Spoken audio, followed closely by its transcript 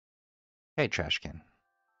Hey, Trashkin.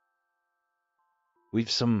 We've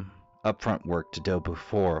some upfront work to do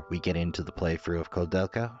before we get into the playthrough of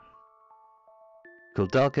Koudelka.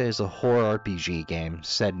 Koudelka is a horror RPG game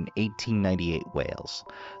set in 1898 Wales.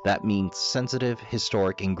 That means sensitive,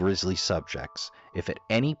 historic, and grisly subjects. If at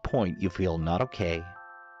any point you feel not okay,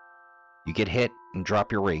 you get hit and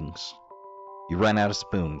drop your rings, you run out of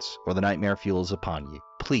spoons, or the nightmare fuel is upon you,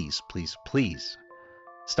 please, please, please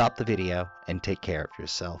stop the video and take care of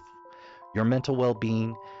yourself. Your mental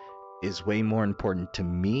well-being is way more important to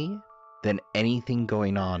me than anything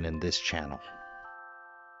going on in this channel.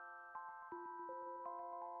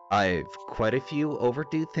 I've quite a few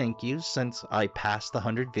overdue thank yous since I passed the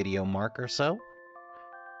 100 video mark or so.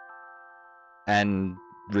 And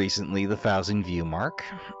recently the 1,000 view mark.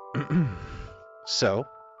 So,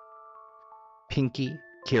 Pinky,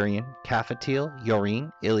 Kyrian, Cafetil, Yoreen,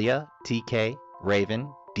 Ilya, TK, Raven,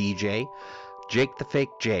 DJ, Jake the Fake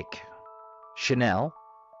Jake, Chanel,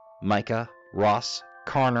 Micah, Ross,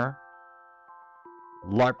 Carner,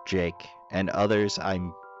 LARP Jake, and others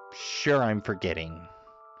I'm sure I'm forgetting.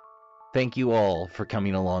 Thank you all for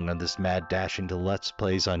coming along on this mad dash into Let's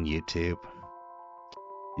Plays on YouTube.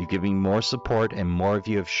 You give me more support and more of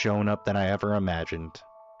you have shown up than I ever imagined.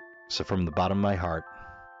 So from the bottom of my heart,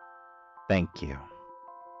 thank you.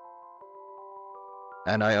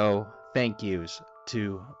 And I owe thank yous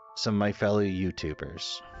to some of my fellow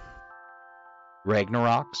YouTubers.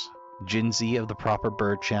 Ragnarox, Jinzy of the Proper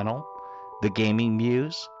Bird channel, The Gaming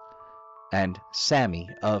Muse, and Sammy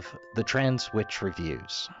of the Trans Witch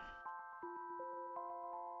Reviews.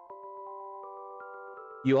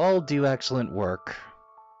 You all do excellent work.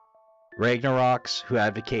 Ragnarox, who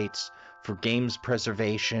advocates for games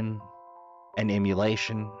preservation and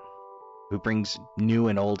emulation, who brings new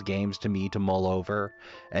and old games to me to mull over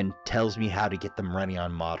and tells me how to get them running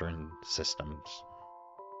on modern systems.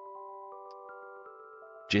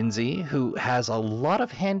 Jinzy, who has a lot of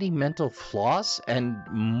handy mental floss and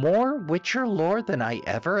more Witcher lore than I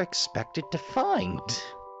ever expected to find.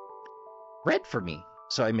 Read for me,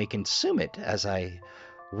 so I may consume it as I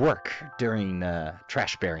work during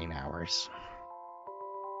trash bearing hours.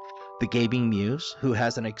 The Gaming Muse, who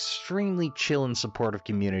has an extremely chill and supportive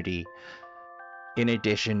community, in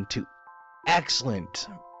addition to excellent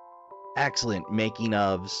making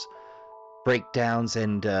ofs, breakdowns,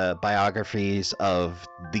 and biographies of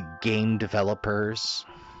the game developers,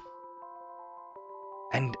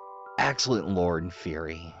 and excellent lore and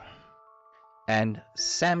fury. And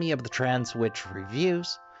Sammy of the Trans Witch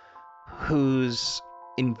Reviews, whose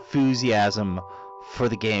enthusiasm for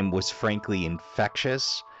the game was frankly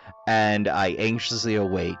infectious, and I anxiously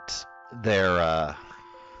await their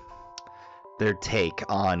take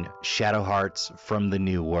on Shadow Hearts from the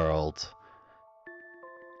New World,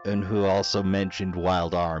 and who also mentioned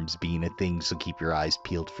Wild Arms being a thing, so keep your eyes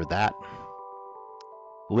peeled for that.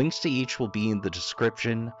 Links to each will be in the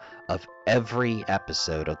description of every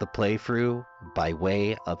episode of the playthrough by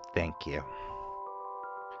way of thank you.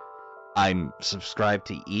 I'm subscribed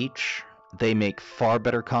to each. They make far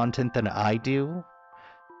better content than I do.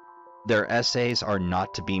 Their essays are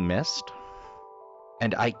not to be missed,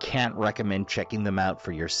 and I can't recommend checking them out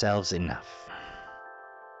for yourselves enough.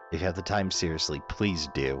 If you have the time, seriously, please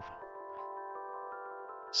do.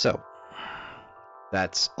 So,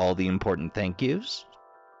 that's all the important thank yous.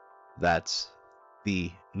 That's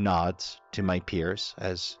the nods to my peers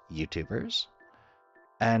as YouTubers.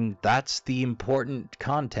 And that's the important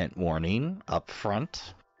content warning up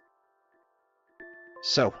front.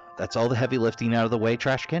 So, that's all the heavy lifting out of the way,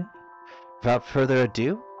 Trashkin. Without further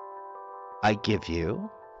ado, I give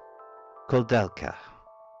you Koudelka.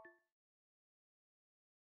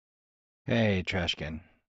 Hey, Trashkin.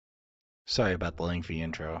 Sorry about the lengthy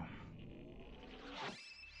intro.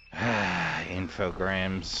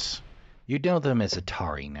 Infograms. You know them as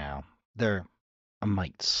Atari now. They're a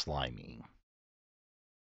mite slimy.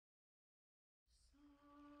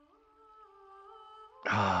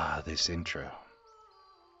 Ah, this intro.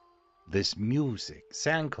 This music.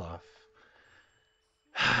 Sandcloth.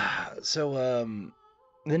 So,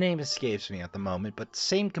 the name escapes me at the moment, but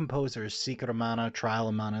same composer as Secret Mana,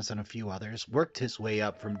 Trial Manas, and a few others, worked his way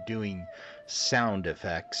up from doing sound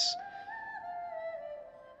effects.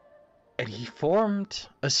 And he formed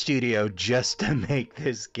a studio just to make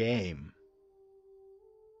this game.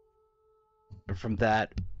 And from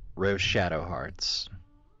that rose Shadow Hearts.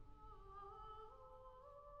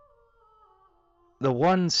 The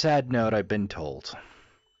one sad note I've been told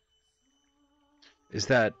is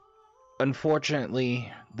that,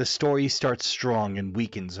 unfortunately, the story starts strong and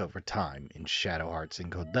weakens over time in Shadow Hearts and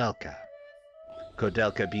Koudelka.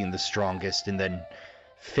 Koudelka being the strongest and then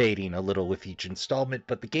fading a little with each installment,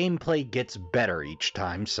 but the gameplay gets better each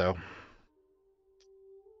time, so...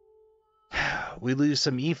 We lose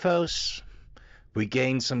some ethos, we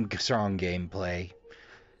gain some strong gameplay.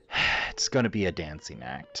 It's gonna be a dancing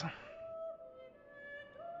act.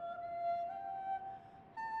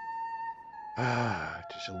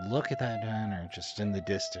 Just look at that manor just in the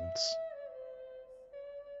distance.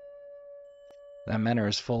 That manor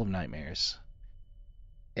is full of nightmares.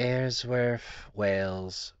 Airsworth,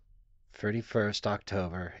 Wales, 31st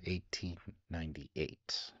October,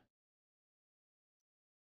 1898.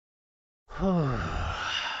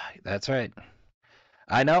 That's right.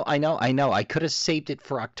 I know. I could have saved it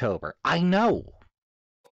for October. I know.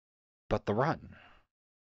 But the run.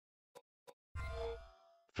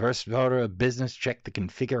 First order of business, check the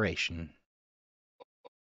configuration.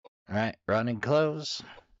 Alright, run and close.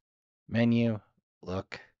 Menu,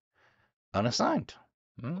 look, unassigned.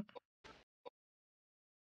 I'm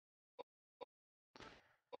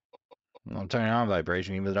turning on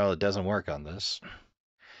vibration even though it doesn't work on this.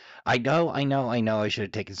 I know, I should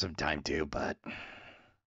have taken some time too, but...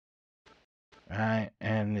 Alright,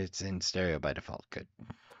 and it's in stereo by default, good.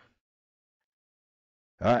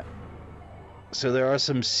 Alright. So there are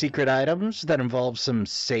some secret items that involve some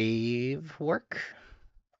save work.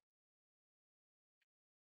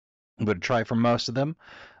 I'm going to try for most of them.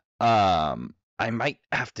 I might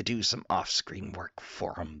have to do some off-screen work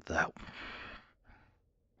for them, though.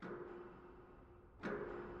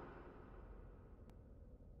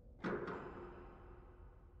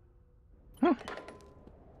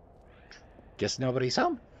 Guess nobody's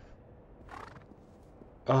home.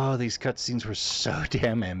 Oh, these cutscenes were so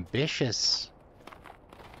damn ambitious.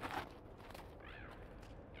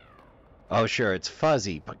 Oh, sure, it's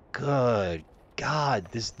fuzzy, but good God,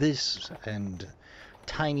 this and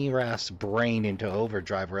Tiny Raph's brain into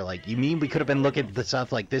overdrive were like, you mean we could have been looking at the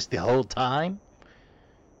stuff like this the whole time?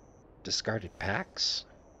 Discarded packs?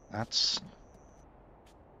 That's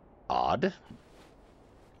odd.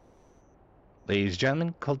 Ladies and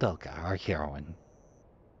gentlemen, Koudelka, our heroine.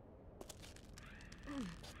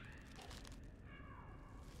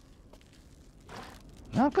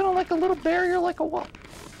 Not gonna like a little barrier like a wall.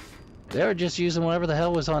 They were just using whatever the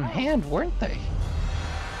hell was on hand, weren't they?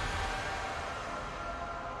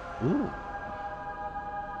 Ooh.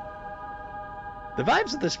 The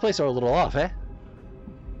vibes of this place are a little off, eh?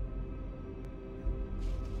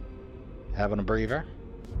 Having a breather.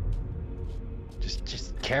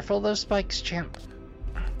 Just careful of those spikes, champ.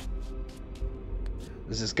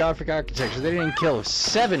 This is Gothic architecture. They didn't kill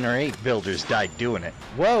 7 or 8 builders died doing it.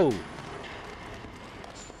 Whoa!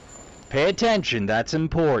 Pay attention, that's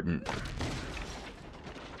important.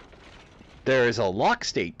 There is a lock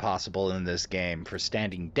state possible in this game for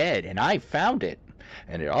standing dead, and I found it.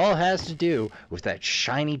 And it all has to do with that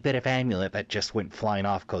shiny bit of amulet that just went flying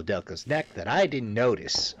off Koudelka's neck that I didn't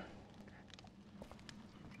notice.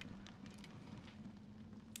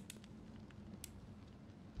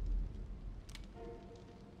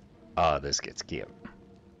 Oh, this gets cute.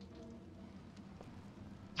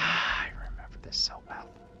 I remember this so well.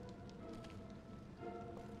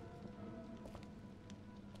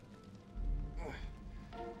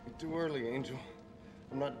 You're too early, Angel.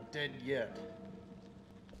 I'm not dead yet.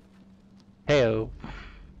 Heyo.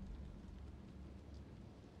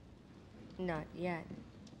 Not yet,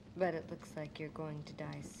 but it looks like you're going to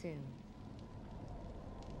die soon.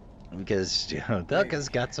 Because, you know, Delka's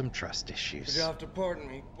got some trust issues. You'll have to pardon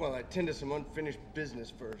me while I tend to some unfinished business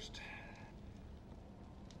first.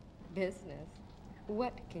 Business?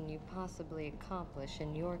 What can you possibly accomplish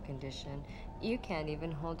in your condition? You can't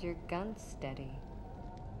even hold your gun steady.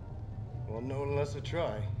 Well, no unless I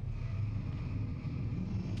try.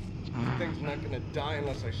 The thing's not gonna die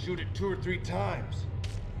unless I shoot it 2 or 3 times.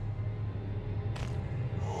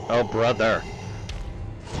 Oh, brother.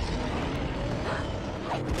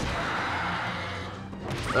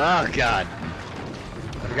 Oh, God.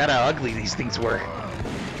 I forgot how ugly these things were.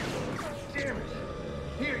 Damn it!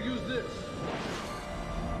 Here, use this.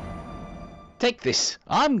 Take this.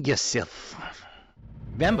 Arm yourself.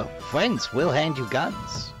 Remember, friends will hand you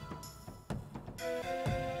guns.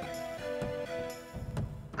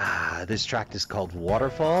 This track is called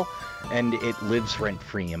Waterfall, and it lives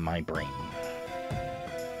rent-free in my brain.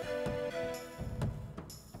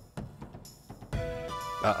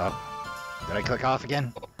 Uh-oh. Did I click off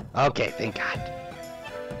again? Okay, thank God.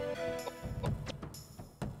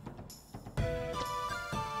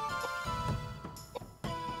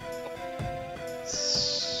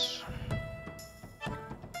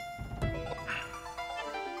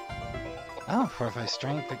 Oh, fortify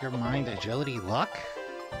strength, vigor, mind, agility, luck?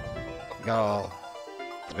 Go.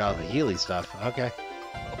 Oh, the Healy stuff. Okay.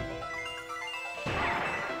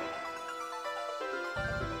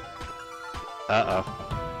 Uh-oh.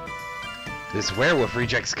 This werewolf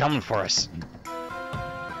reject's coming for us.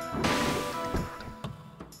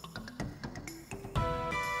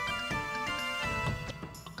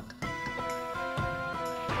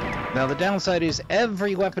 Now, the downside is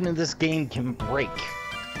every weapon in this game can break.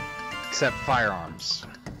 Except firearms.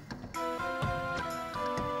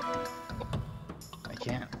 I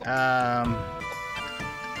can't.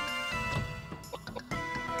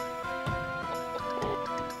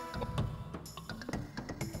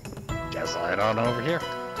 Guess I'll head on over here.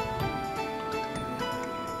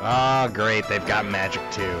 Oh, great. They've got magic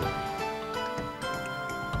too.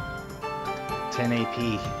 10 AP.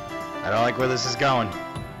 I don't like where this is going.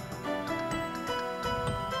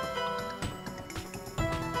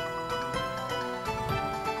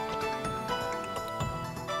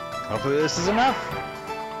 Hopefully this is enough.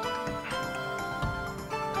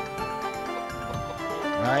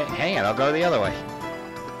 Alright, hang it, I'll go the other way.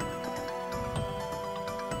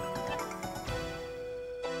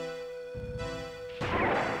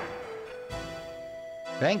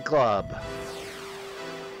 Bank Club.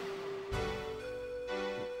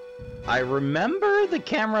 I remember the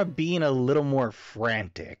camera being a little more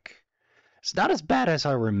frantic. It's not as bad as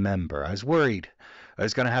I remember. I was worried I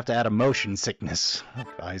was going to have to add a motion sickness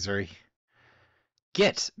advisory.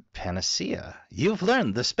 Get Panacea. You've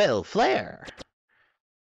learned the spell Flare.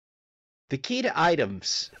 The key to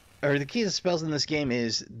items, or the key to spells in this game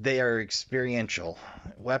is they are experiential.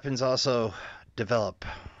 Weapons also develop.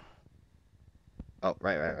 Oh,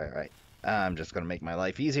 right. I'm just going to make my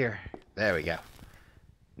life easier. There we go.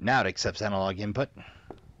 Now it accepts analog input.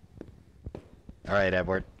 Alright,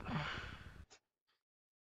 Edward.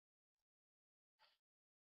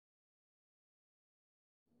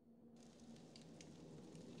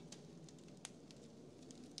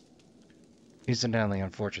 Incidentally,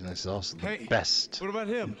 unfortunate, this is also the best. What about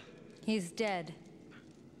him? He's dead.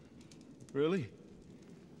 Really?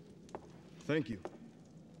 Thank you.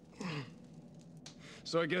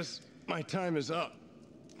 So I guess my time is up.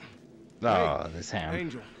 Oh, Hey, this ham.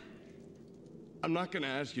 Angel, I'm not gonna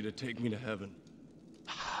ask you to take me to heaven.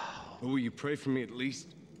 But will you pray for me at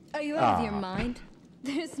least? Are you out of your mind?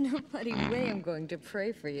 There's no bloody way I'm going to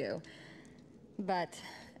pray for you. But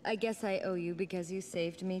I guess I owe you because you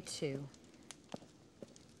saved me too.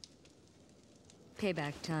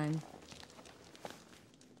 Payback time.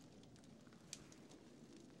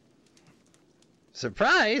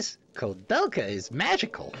 Surprise! Koudelka is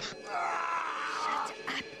magical. Shut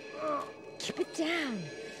up. Keep it down.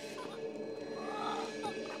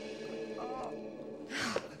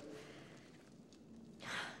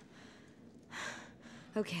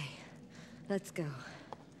 Okay, let's go.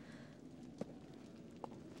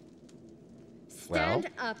 Stand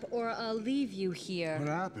up or I'll leave you here. What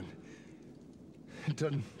happened? It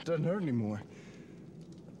doesn't hurt anymore.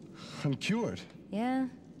 I'm cured. Yeah,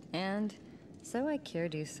 and so I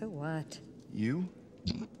cured you, so what? You?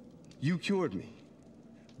 You cured me.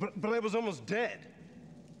 But I was almost dead.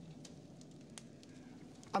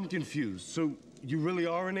 I'm confused. So you really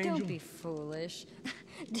are an angel? Don't be foolish.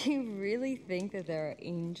 Do you really think that there are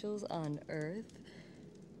angels on Earth?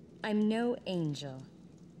 I'm no angel.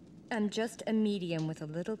 I'm just a medium with a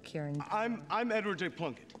little curing power. I'm Edward J.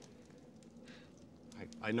 Plunkett.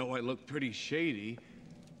 I know I look pretty shady,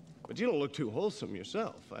 but you don't look too wholesome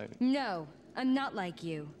yourself. No, I'm not like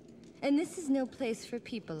you. And this is no place for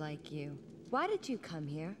people like you. Why did you come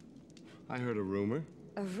here? I heard a rumor.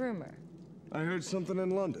 A rumor? I heard something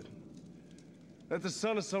in London. That the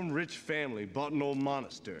son of some rich family bought an old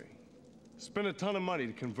monastery. Spent a ton of money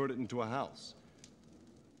to convert it into a house.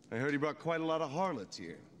 I heard he brought quite a lot of harlots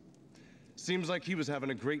here. Seems like he was having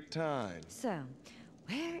a great time. So,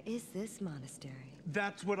 where is this monastery?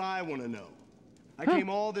 That's what I want to know. I came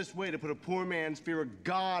all this way to put a poor man's fear of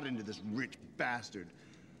God into this rich bastard.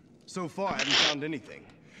 So far, I haven't found anything.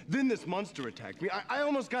 Then this monster attacked me. I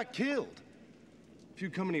almost got killed. If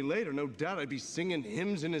you'd come any later, no doubt I'd be singing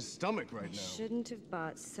hymns in his stomach right now. Shouldn't have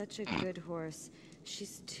bought such a good horse.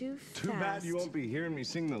 She's too fast. Too bad you won't be hearing me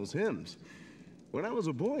sing those hymns. When I was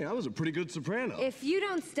a boy, I was a pretty good soprano. If you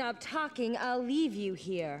don't stop talking, I'll leave you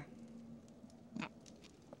here.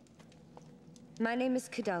 My name is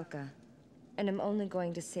Koudelka, and I'm only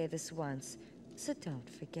going to say this once, so don't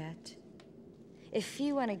forget. If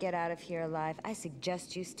you want to get out of here alive, I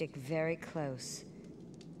suggest you stick very close.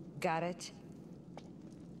 Got it?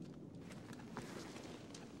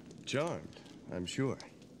 Charmed, I'm sure.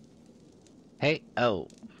 Hey, oh.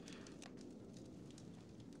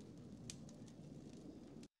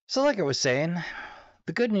 So like I was saying,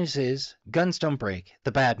 The good news is, guns don't break.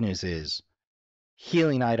 The bad news is,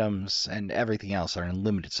 healing items and everything else are in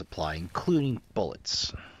limited supply, including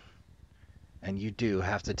bullets. And you do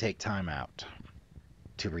have to take time out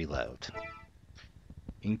to reload.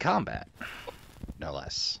 In combat, no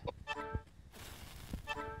less.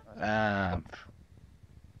 Got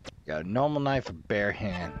a normal knife with bare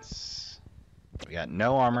hands. We got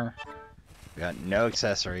no armor. We got no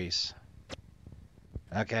accessories.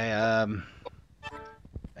 Okay,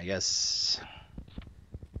 I guess...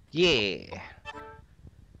 Yeah.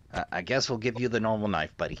 I guess we'll give you the normal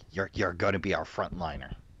knife, buddy. You're going to be our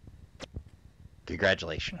frontliner.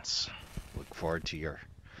 Congratulations. Look forward to your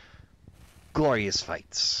glorious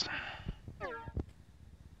fights.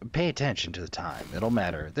 Pay attention to the time. It'll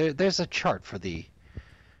matter. There's a chart for the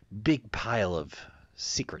big pile of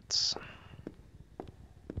secrets.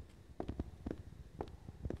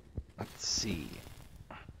 Let's see.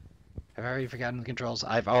 Have I already forgotten the controls?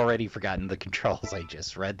 I've already forgotten the controls. I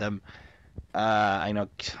just read them. I know.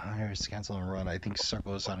 There's cancel and run. I think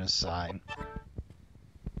circle is on his side.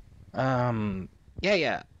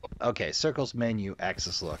 Yeah. Okay, circles menu,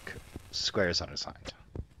 axis look. Squares on his side.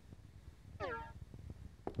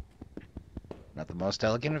 Not the most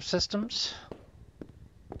elegant of systems.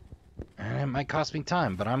 And it might cost me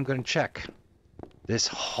time, but I'm going to check this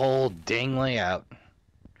whole dang layout.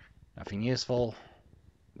 Nothing useful.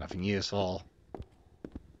 Nothing useful.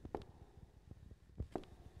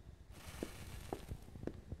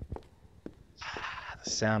 The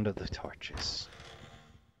sound of the torches.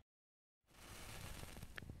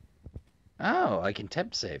 Oh, I can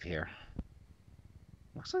temp save here.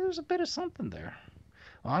 Looks like there's a bit of something there.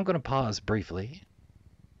 Well, I'm going to pause briefly.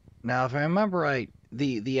 Now, if I remember right,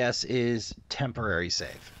 the S is temporary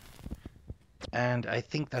save. And I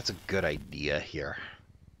think that's a good idea here.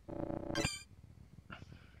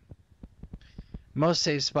 Most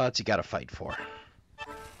save spots you gotta fight for.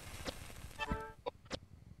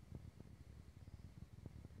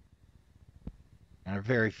 There are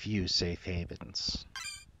very few safe havens.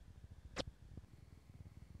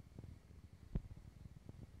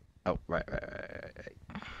 Oh, right.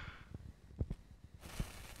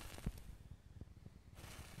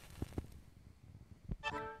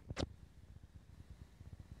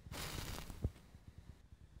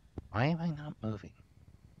 Why am I not moving?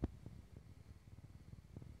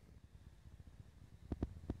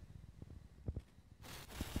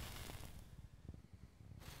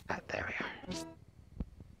 There we are.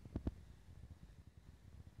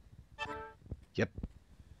 Yep.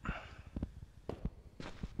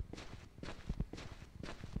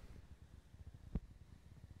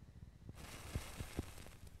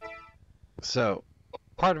 So,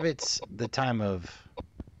 part of it's the time of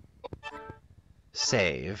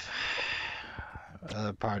save.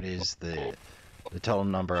 Other part is the total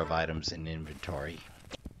number of items in inventory.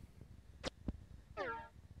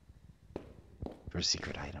 For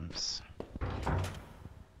secret items.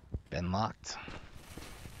 Been locked.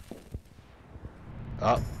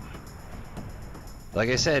 Oh. Like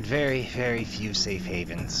I said, very, very few safe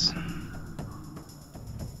havens.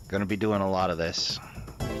 Gonna be doing a lot of this.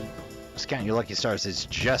 Just count your lucky stars, it's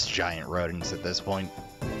just giant rodents at this point.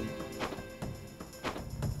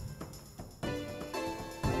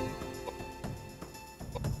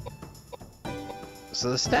 So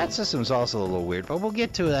the stat system's also a little weird, but we'll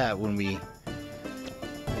get to that when we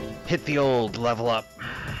hit the old level up.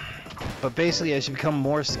 But basically, as you become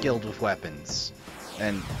more skilled with weapons,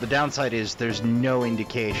 and the downside is there's no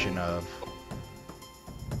indication of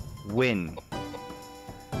when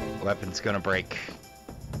a weapon's gonna break,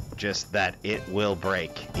 just that it will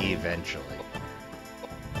break eventually.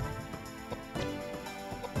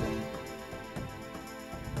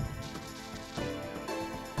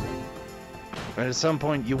 And at some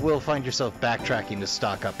point, you will find yourself backtracking to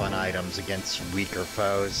stock up on items against weaker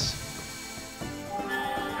foes.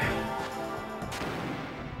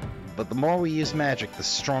 But the more we use magic, the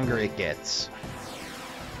stronger it gets.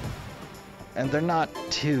 And they're not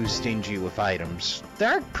too stingy with items.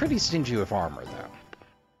 They're pretty stingy with armor, though.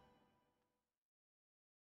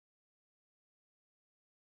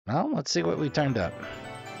 Well, let's see what we turned up.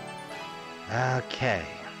 Okay.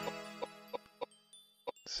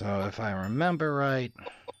 So if I remember right,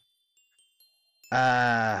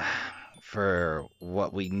 for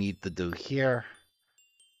what we need to do here,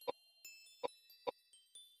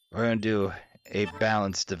 we're going to do a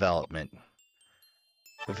balanced development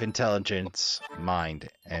with intelligence, mind,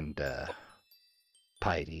 and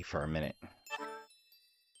piety for a minute.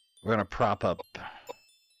 We're going to prop up.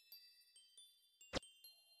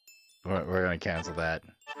 We're going to cancel that.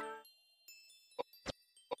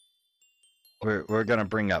 We're gonna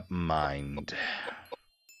bring up mind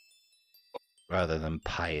rather than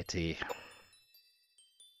piety.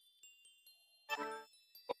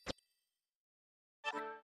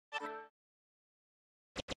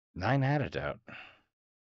 Nine antidote.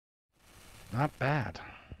 Not bad.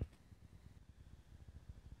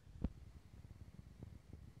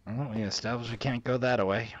 Well, we established we can't go that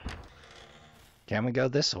way. Can we go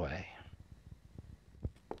this way?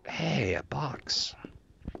 Hey, a box.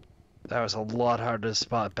 That was a lot harder to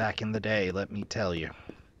spot back in the day, let me tell you.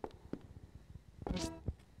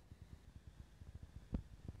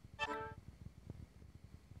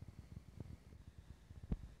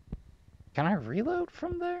 Can I reload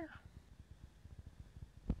from there?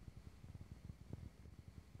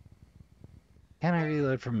 Can I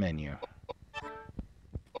reload from menu?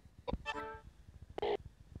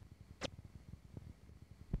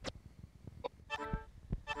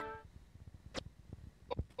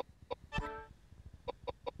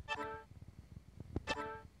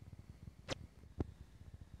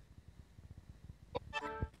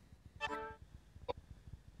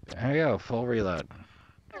 There we go, full reload.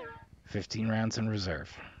 15 rounds in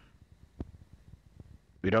reserve.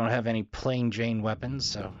 We don't have any plain Jane weapons,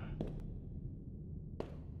 so...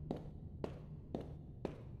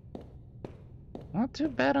 Not too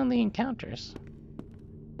bad on the encounters.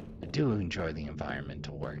 I do enjoy the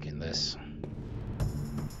environmental work in this.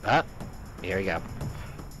 Ah, here we go.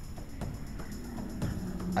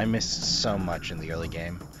 I missed so much in the early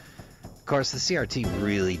game. Of course, the CRT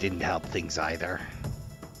really didn't help things either.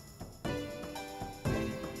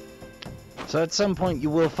 So at some point you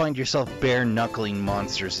will find yourself bare-knuckling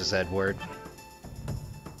monsters as Edward.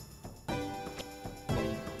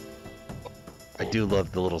 I do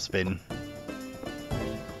love the little spin.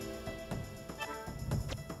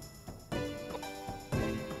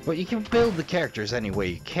 But you can build the characters any way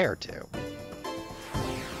you care to.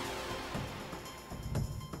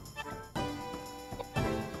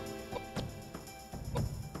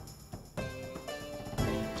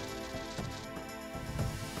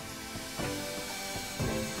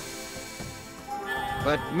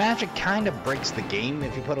 But magic kind of breaks the game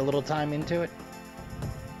if you put a little time into it.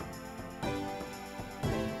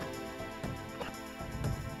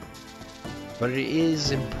 But it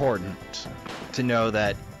is important to know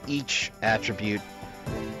that each attribute,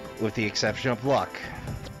 with the exception of luck,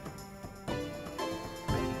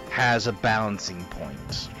 has a balancing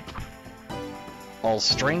point. All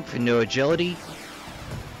strength and no agility,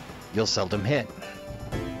 you'll seldom hit.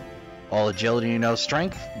 All agility and no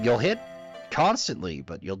strength, you'll hit constantly,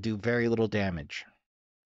 but you'll do very little damage.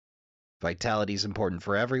 Vitality is important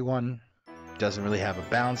for everyone. Doesn't really have a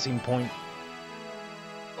balancing point.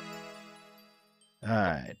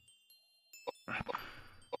 Alright.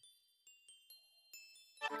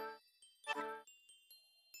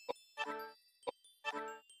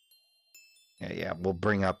 Yeah, we'll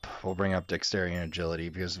bring up dexterity and agility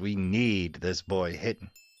because we need this boy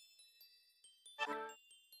hitting.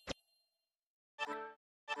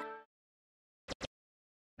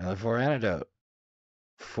 Another 4 antidote.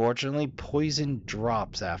 Fortunately, poison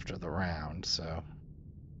drops after the round, so...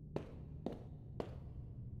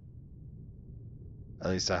 At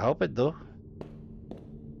least I hope it, though.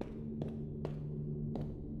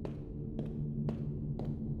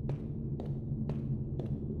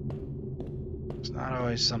 It's not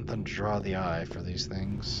always something to draw the eye for these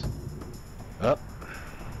things. Oh.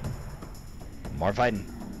 More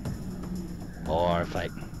fighting. More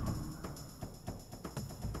fighting.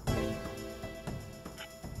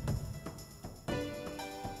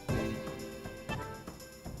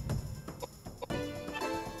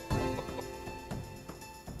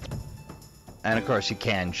 And of course you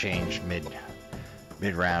can change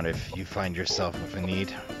mid-round if you find yourself with a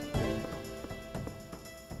need.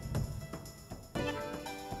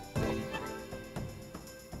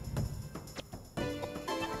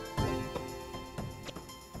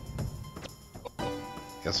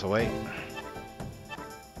 Guess I'll wait.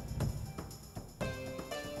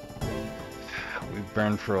 We've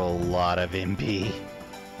burned for a lot of MP.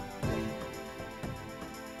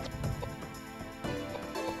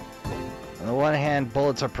 On the one hand,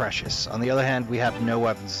 bullets are precious. On the other hand, we have no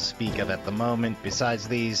weapons to speak of at the moment. Besides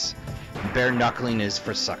these, bare knuckling is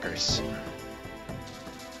for suckers.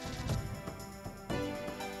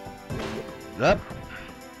 Up.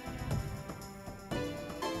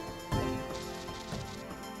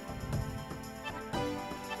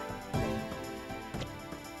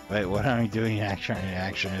 Wait, what am I doing action in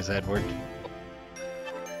action is Edward?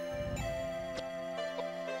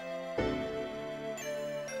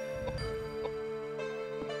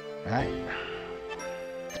 Alright.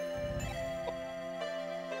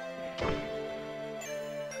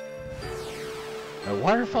 Now,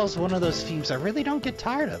 Waterfall's one of those themes I really don't get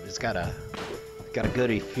tired of. It's got a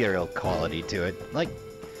good ethereal quality to it. Like,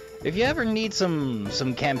 if you ever need some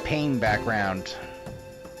campaign background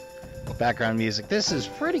music, this is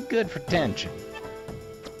pretty good for tension.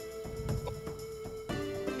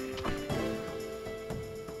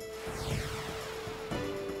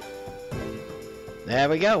 There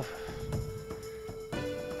we go.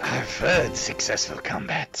 I've heard successful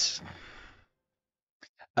combats.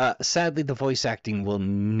 Sadly, the voice acting will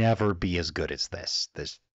never be as good as this.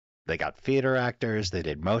 They got theater actors. They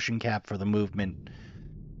did motion cap for the movement.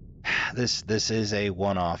 This is a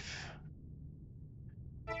one-off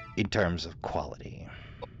in terms of quality.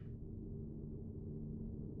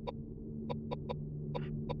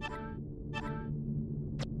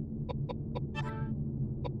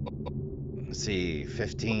 Let's see,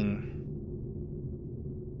 15.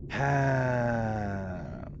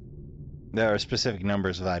 There are specific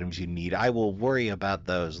numbers of items you need. I will worry about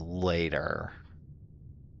those later.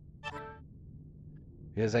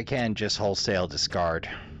 Because I can just wholesale discard.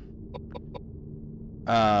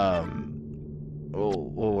 We'll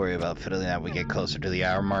worry about fiddling that when we get closer to the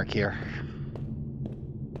hour mark here.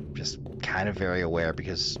 Just kind of very aware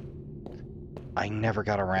because I never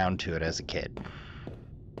got around to it as a kid.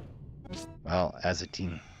 Well, as a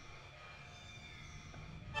teen.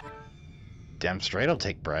 Damn straight I'll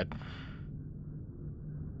take bread.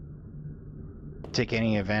 Take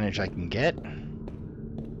any advantage I can get.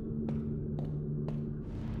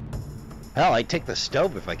 Hell, I'd take the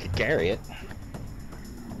stove if I could carry it.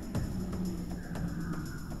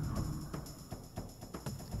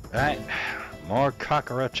 Alright, more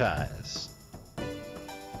cockroach eyes.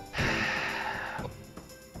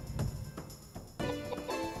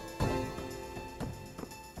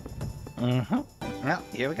 Well,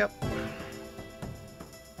 here we go.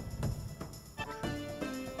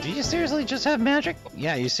 Do you seriously just have magic?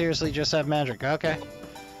 Yeah, you seriously just have magic. Okay.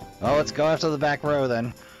 Well, let's go after the back row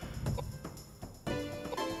then.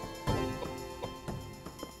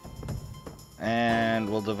 And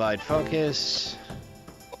we'll divide focus.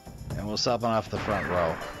 And we'll summon off the front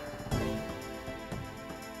row.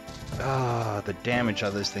 Ah, the damage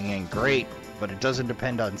on this thing ain't great, but it doesn't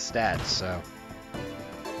depend on stats, so...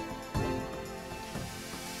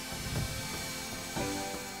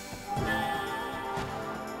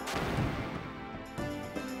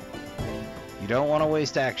 You don't want to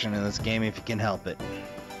waste action in this game if you can help it.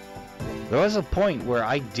 There was a point where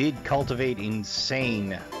I did cultivate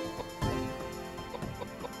insane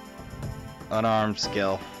unarmed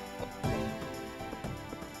skill.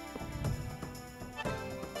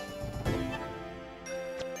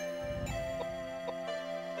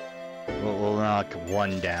 We'll knock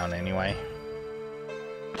one down anyway.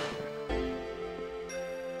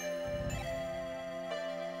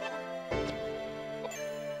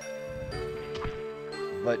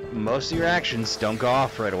 But most of your actions don't go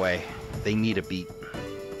off right away. They need a beat.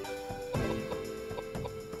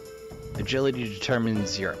 Agility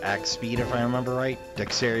determines your axe speed, if I remember right.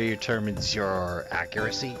 Dexterity determines your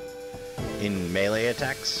accuracy in melee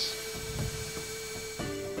attacks.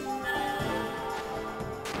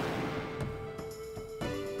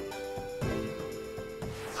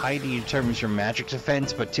 Piety determines your magic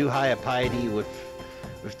defense, but too high a piety with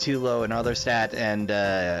too low another stat, and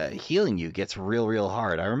healing you gets real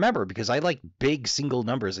hard. I remember because I like big single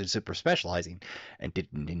numbers in super specializing and did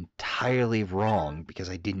it entirely wrong because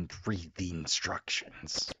I didn't read the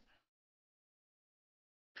instructions.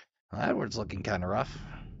 Well, that word's looking kind of rough.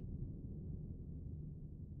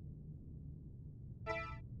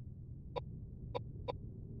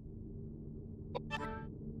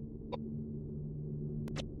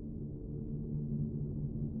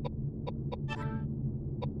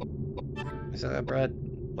 Is that bread?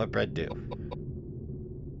 What bread do?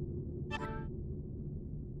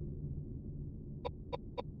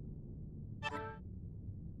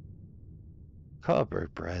 Cobra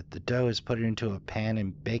bread. The dough is put into a pan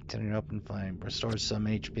and baked in an open flame. Restores some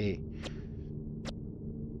HP.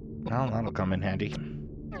 Well, that'll come in handy.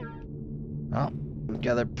 Well, we've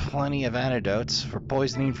gathered plenty of antidotes for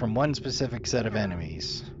poisoning from one specific set of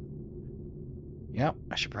enemies. Yep,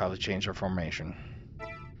 I should probably change our formation.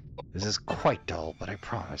 This is quite dull, but I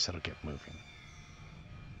promise it'll get moving.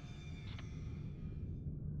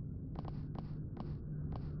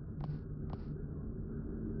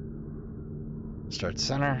 Start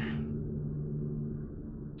center.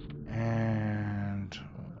 And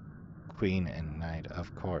queen and knight,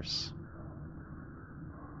 of course.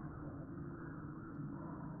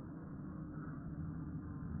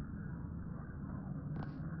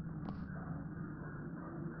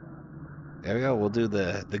 There we go. We'll do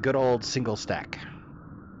the good old single stack.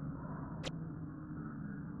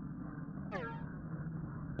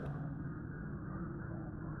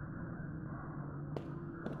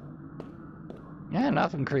 Yeah,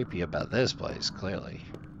 nothing creepy about this place, clearly.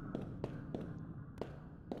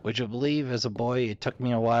 Would you believe, as a boy, it took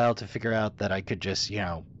me a while to figure out that I could just, you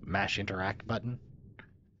know, mash interact button?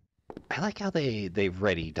 I like how they're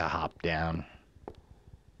ready to hop down.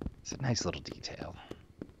 It's a nice little detail.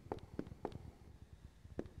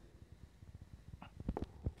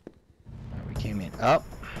 We came in. Oh!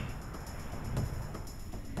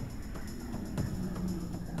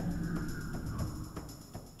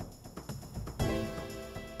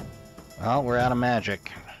 Well, we're out of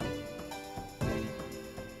magic.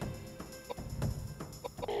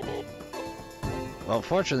 Well,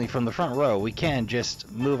 fortunately, from the front row, we can just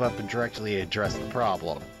move up and directly address the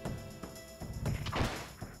problem.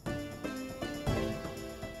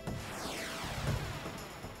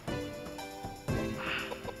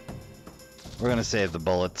 We're gonna save the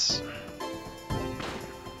bullets.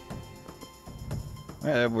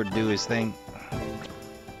 Edward do his thing.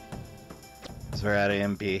 So we're out of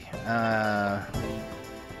MP. I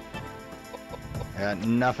got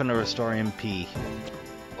nothing to restore MP.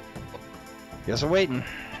 Guess we're waiting.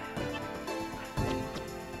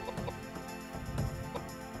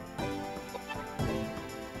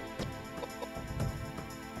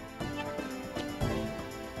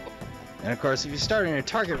 And of course, if you start in a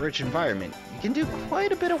target-rich environment, you can do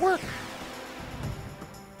quite a bit of work.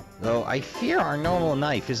 Though I fear our normal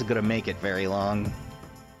knife isn't going to make it very long.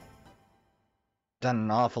 Done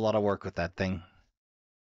an awful lot of work with that thing.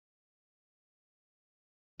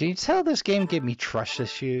 Can you tell this game gave me trust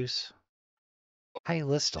issues? High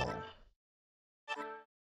Listel.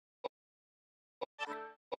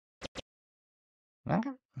 Okay,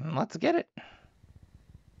 let's get it.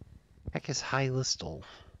 Heck is High Listel?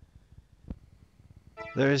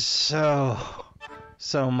 There's so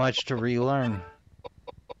much to relearn.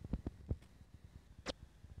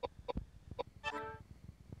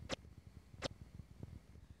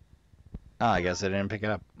 Oh, I guess I didn't pick it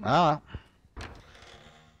up. Oh.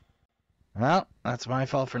 Well, that's my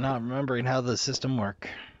fault for not remembering how the system works.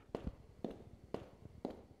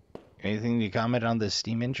 Anything to comment on the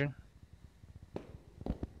Steam engine?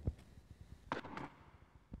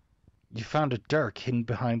 You found a dirk hidden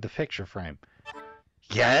behind the picture frame.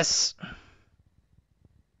 Yes!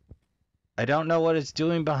 I don't know what it's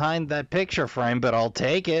doing behind that picture frame, but I'll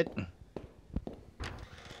take it.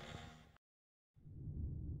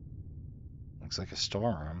 Looks like a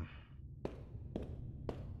storeroom.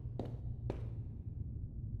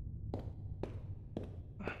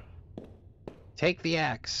 Take the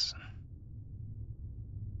axe.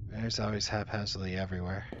 There's always haphazardly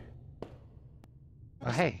everywhere. Oh,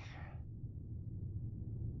 hey.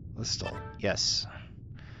 Listel. Yes.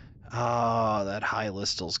 Oh, that high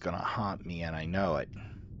Listel's gonna haunt me, and I know it.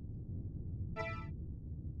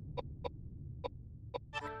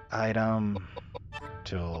 Item.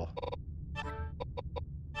 Tool.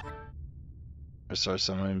 Restore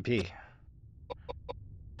some MP.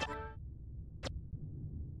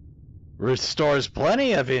 Restores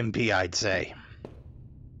plenty of MP, I'd say.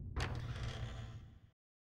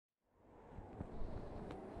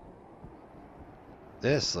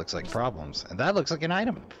 This looks like problems, and that looks like an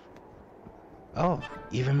item. Oh,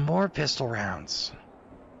 even more pistol rounds.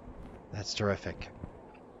 That's terrific.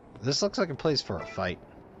 This looks like a place for a fight.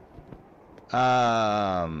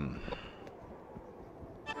 Alright,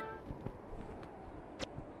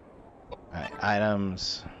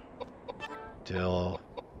 items. Till.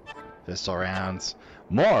 Pistol rounds.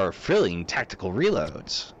 More thrilling tactical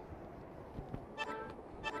reloads.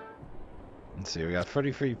 Let's see, we got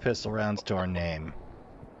 33 pistol rounds to our name.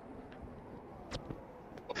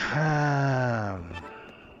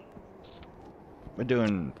 We're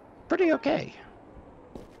doing pretty okay.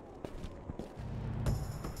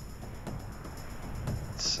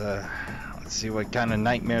 Let's see what kind of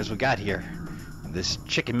nightmares we got here. This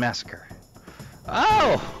chicken massacre.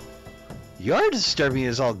 Oh! You're disturbing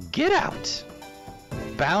as all get out!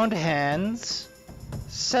 Bound hands,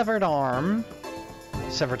 severed arm,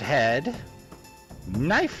 severed head,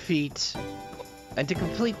 knife feet, and to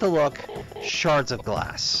complete the look, shards of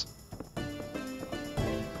glass.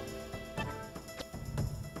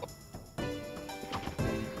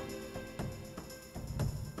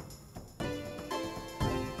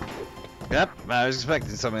 Yep, I was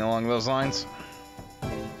expecting something along those lines.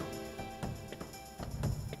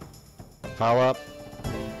 Follow up.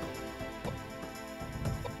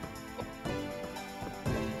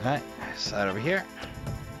 Alright, slide over here.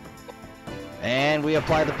 And we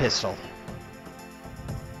apply the pistol.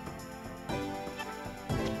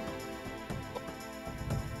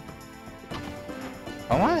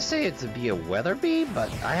 I want to say it to be a Weatherby,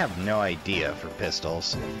 but I have no idea for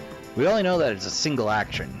pistols. We only know that it's a single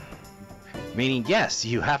action. Meaning, yes,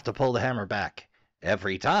 you have to pull the hammer back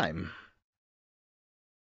every time.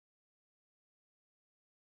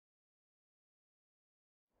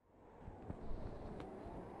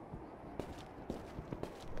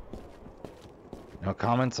 No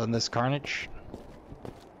comments on this carnage?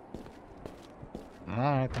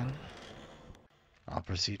 Alright then. I'll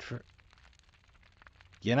proceed for...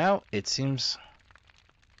 You know, it seems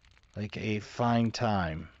like a fine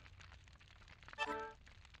time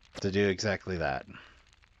to do exactly that.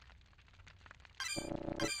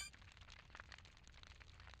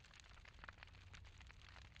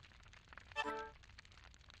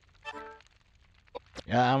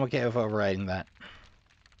 Yeah, I'm okay with overriding that.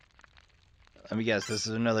 Let me guess, this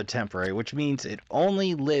is another temporary, which means it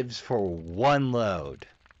only lives for one load.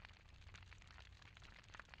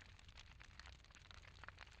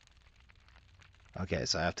 Okay,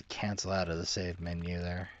 so I have to cancel out of the save menu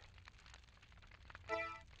there.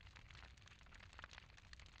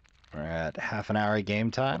 We're at half an hour of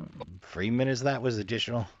game time. 3 minutes of that was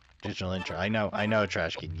additional intro. I know,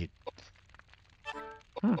 Trashkin.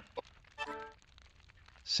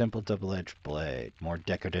 Simple double-edged blade, more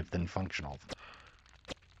decorative than functional.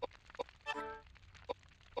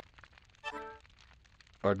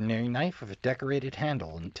 Ordinary knife with a decorated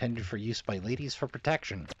handle, intended for use by ladies for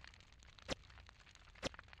protection.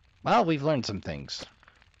 Well, we've learned some things.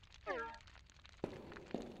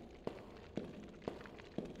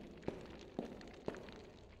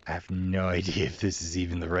 I have no idea if this is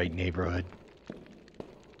even the right neighborhood.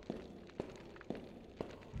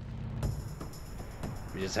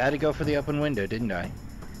 We just had to go for the open window, didn't I?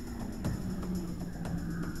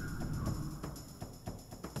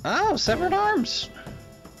 Oh, severed arms!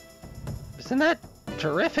 Isn't that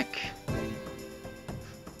terrific?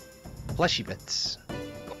 Fleshy bits.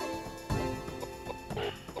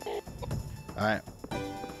 Alright.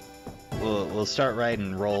 We'll start right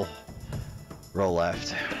and roll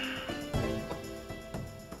left.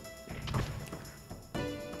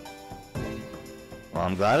 Well,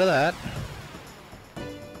 I'm glad of that.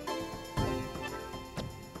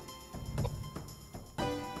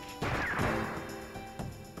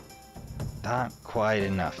 Not quite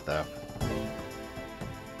enough, though.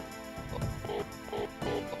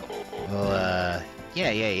 Well,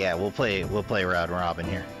 yeah. We'll play round robin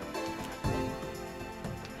here.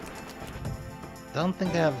 Don't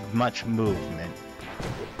think they have much movement.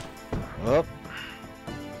 Whoop.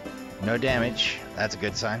 No damage. That's a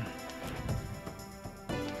good sign.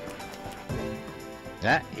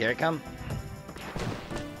 Ah, here it comes.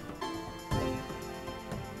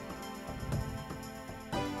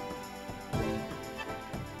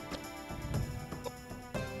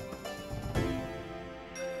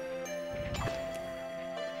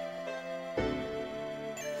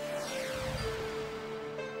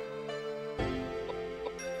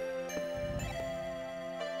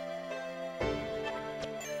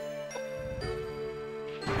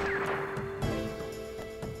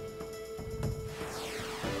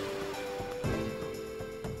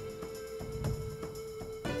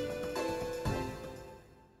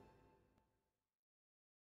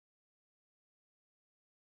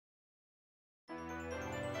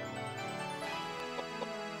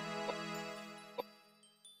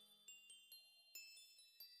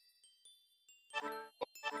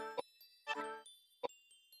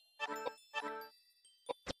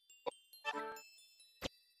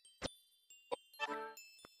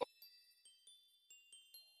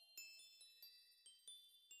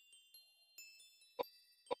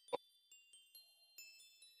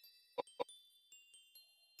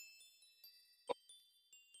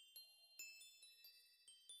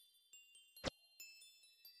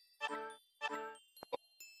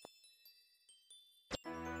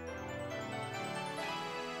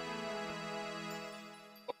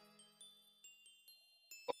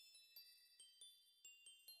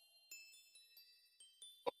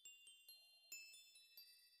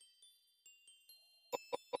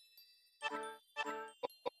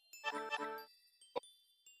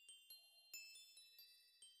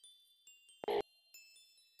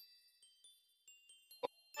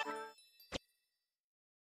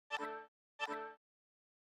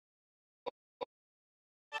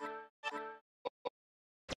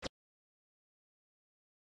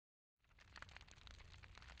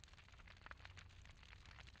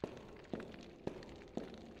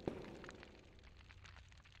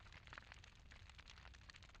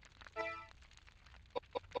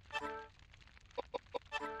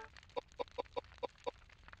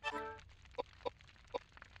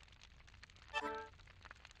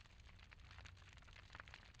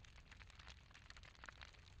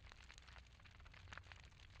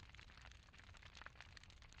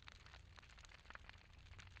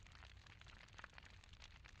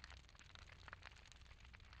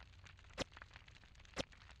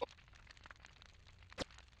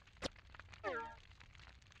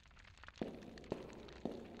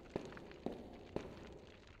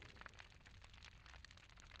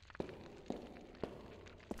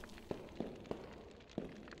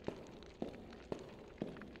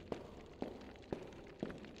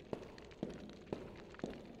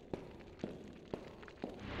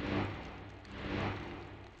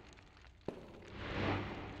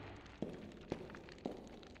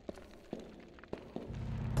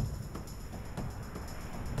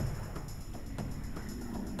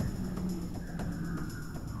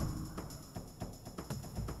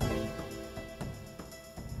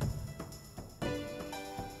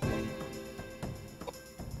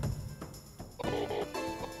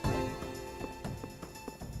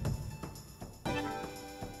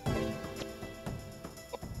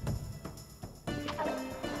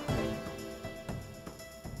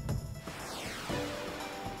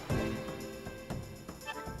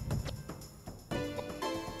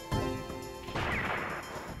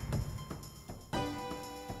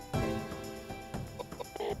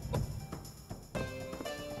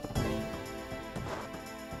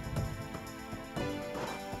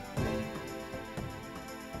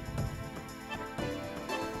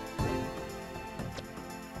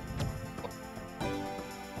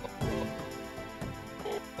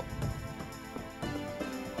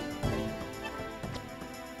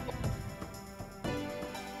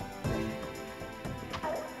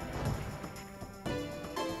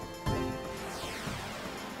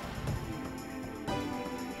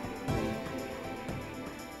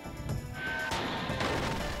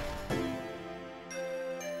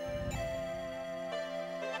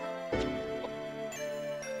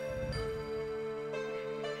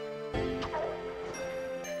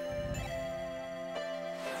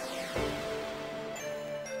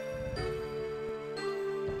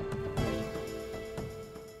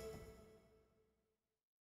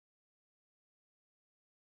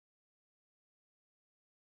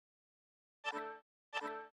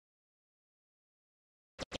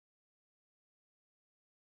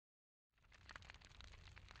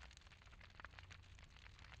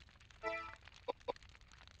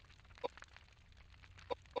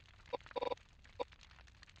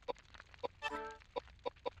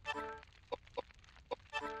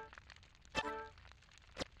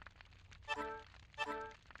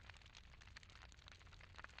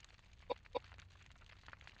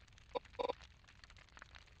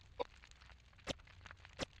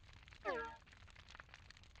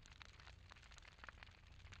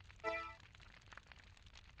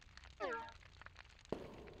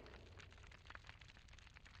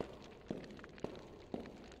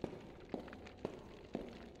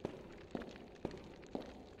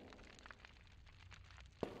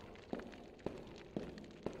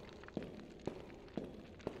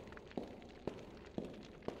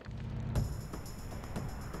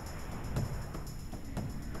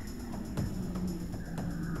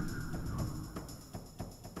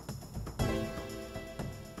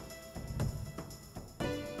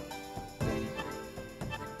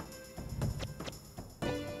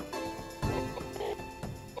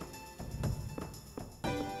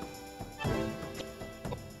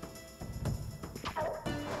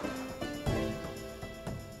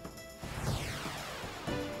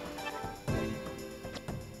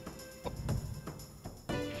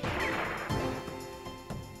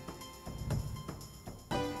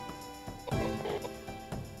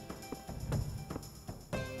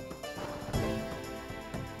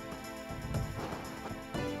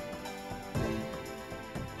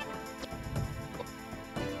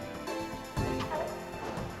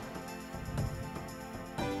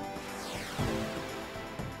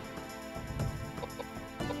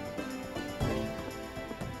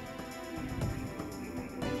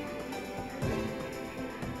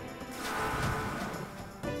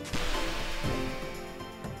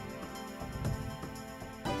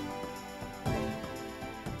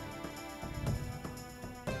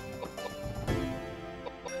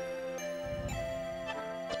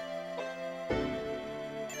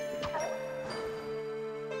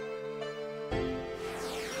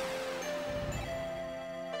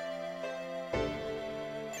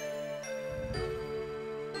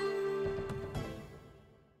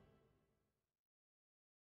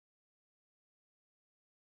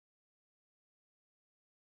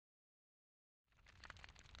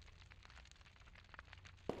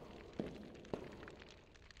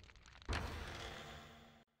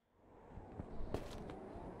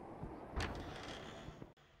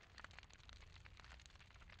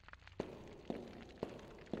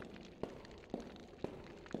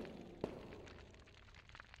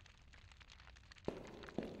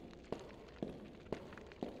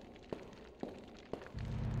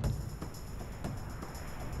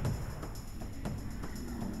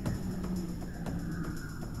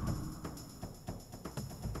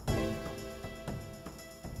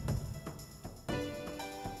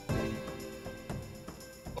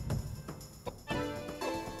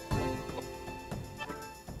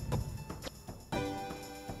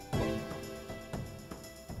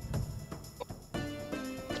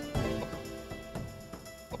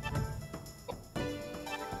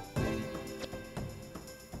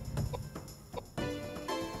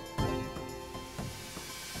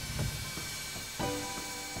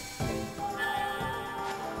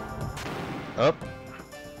 Oh.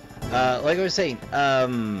 Like I was saying,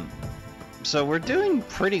 so we're doing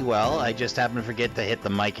pretty well. I just happened to forget to hit the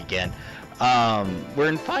mic again. We're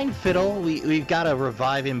in fine fiddle. We've got a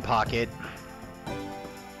revive in pocket.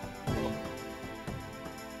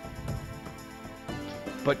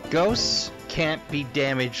 But ghosts can't be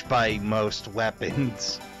damaged by most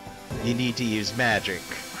weapons. You need to use magic.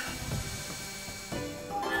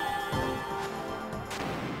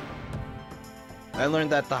 I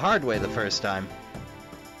learned that the hard way the first time.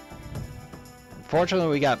 Fortunately,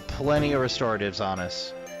 we got plenty of restoratives on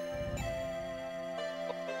us.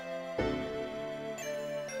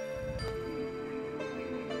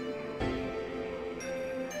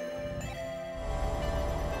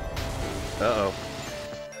 Uh-oh.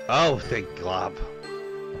 Oh, thank glob.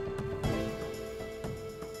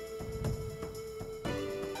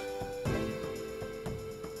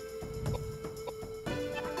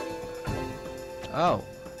 Oh,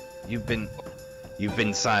 you've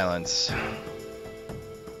been silenced.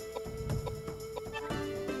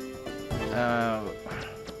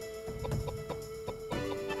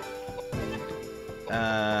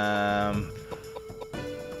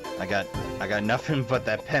 I got nothing but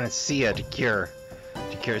that panacea to cure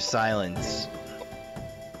silence.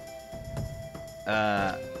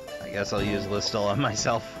 I guess I'll use Listel on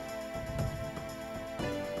myself.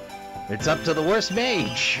 It's up to the worst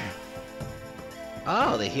mage.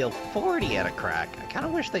 Oh, they heal 40 at a crack. I kind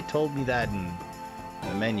of wish they told me that in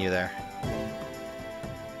the menu there.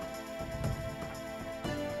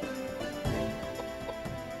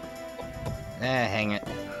 Hang it.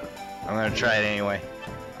 I'm gonna try it anyway.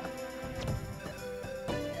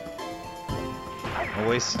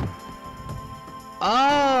 Always.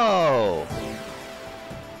 Oh!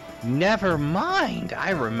 Never mind.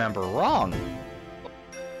 I remember wrong.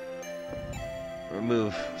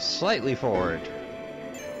 Move slightly forward.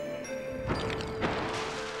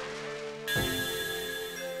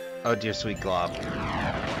 Oh dear sweet glob.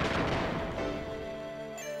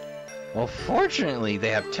 Well, fortunately, they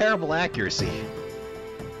have terrible accuracy.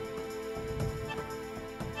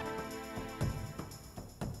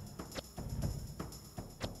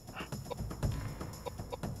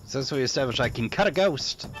 Since we established I can cut a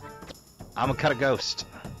ghost, I'm gonna cut a ghost.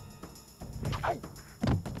 I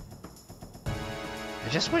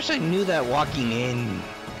just wish I knew that walking in.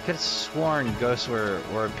 I could have sworn ghosts were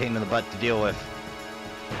a pain in the butt to deal with.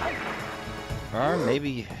 Or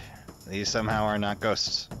maybe these somehow are not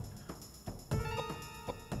ghosts.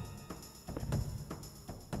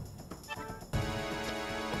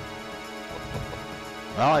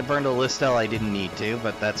 Well, I burned a Listel I didn't need to,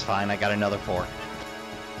 but that's fine. I got another 4.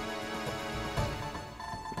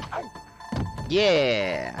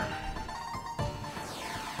 Yeah!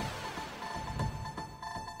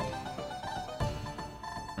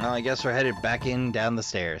 Well, I guess we're headed back in down the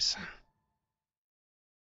stairs.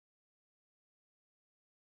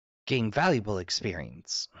 Gain valuable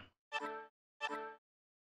experience.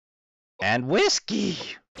 And whiskey!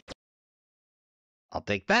 I'll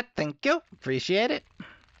take that, thank you. Appreciate it.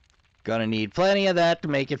 Gonna need plenty of that to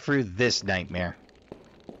make it through this nightmare.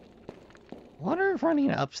 Wonder if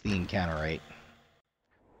running ups the encounter rate.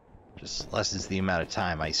 Just lessens the amount of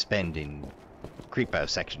time I spend in creepo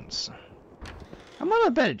sections. I'm gonna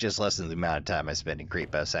bet it just lessens the amount of time I spend in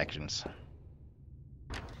creepo sections.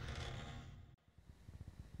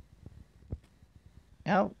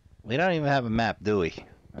 No, we don't even have a map, do we?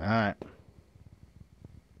 Alright.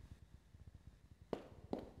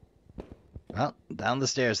 Well, down the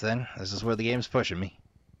stairs then. This is where the game's pushing me.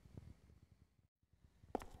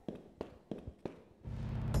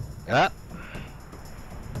 Up.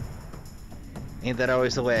 Ain't that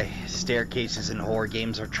always the way? Staircases in horror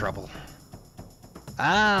games are trouble.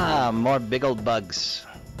 Ah, more big old bugs.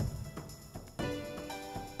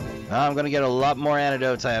 I'm gonna get a lot more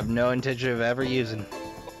antidotes I have no intention of ever using.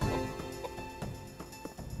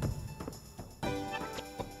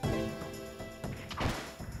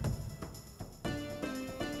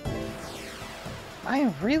 I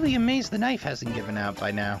am really amazed the knife hasn't given out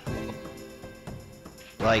by now.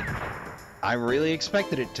 Like, I really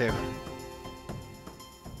expected it to.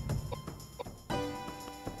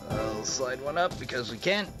 I'll slide one up because we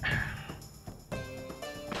can.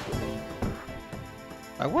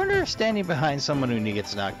 I wonder if standing behind someone who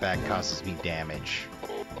gets knocked back causes me damage.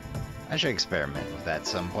 I should experiment with that at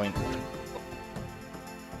some point.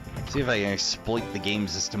 See if I can exploit the game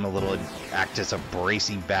system a little and act as a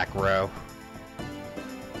bracing back row.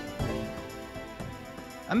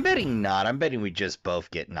 I'm betting not. I'm betting we just both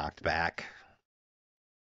get knocked back.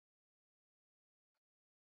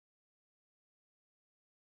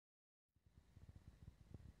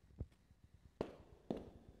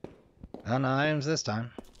 Oh, no items this time.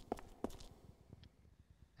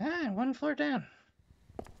 Ah, one floor down.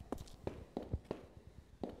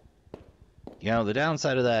 You know, the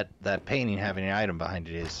downside of that painting having an item behind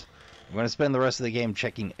it is I'm going to spend the rest of the game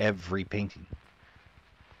checking every painting.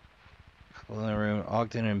 Couple in the room,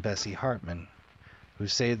 Ogden and Bessie Hartman, who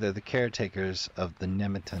say they're the caretakers of the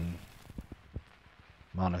Nemeton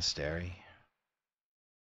Monastery.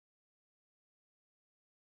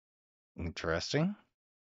 Interesting.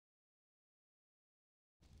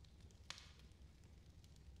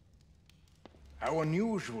 How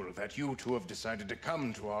unusual that you two have decided to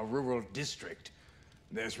come to our rural district.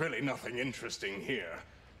 There's really nothing interesting here.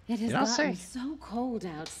 It has You don't gotten say. so cold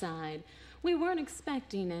outside. We weren't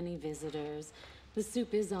expecting any visitors. The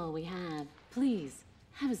soup is all we have. Please,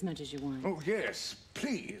 have as much as you want. Oh, yes,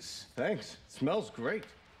 please. Thanks. Smells great.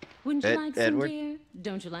 Wouldn't you like some, Edward? dear?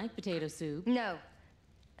 Don't you like potato soup? No.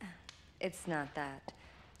 It's not that.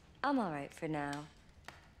 I'm all right for now.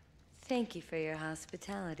 Thank you for your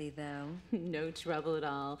hospitality, though. No trouble at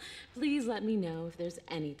all. Please let me know if there's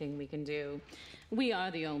anything we can do. We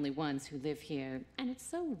are the only ones who live here, and it's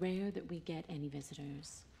so rare that we get any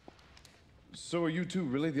visitors. So are you two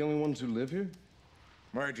really the only ones who live here?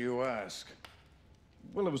 Why do you ask?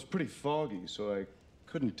 Well, it was pretty foggy, so I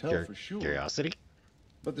couldn't tell for sure. Curiosity?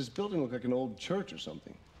 But this building looked like an old church or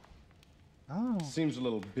something. Oh. Seems a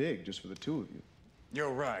little big just for the two of you.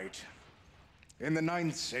 You're right. In the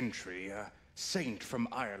 9th century, a saint from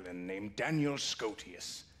Ireland named Daniel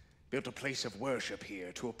Scotius built a place of worship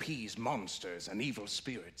here to appease monsters and evil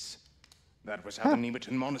spirits. That was how the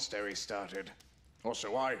Nemeton Monastery started. Or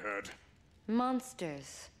so I heard.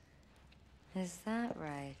 Monsters. Is that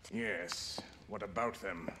right? Yes. What about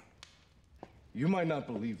them? You might not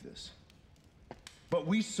believe this, but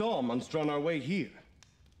we saw a monster on our way here.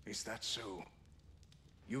 Is that so?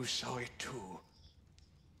 You saw it too?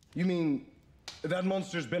 You mean that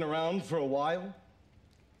monster's been around for a while?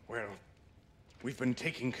 Well, we've been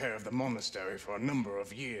taking care of the monastery for a number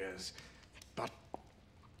of years, but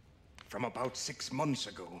from about 6 months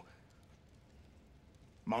ago,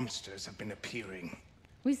 monsters have been appearing.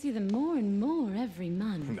 We see them more and more every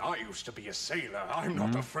month. I used to be a sailor. I'm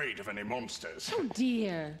not afraid of any monsters. Oh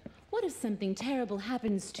dear. What if something terrible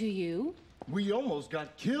happens to you? We almost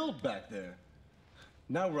got killed back there.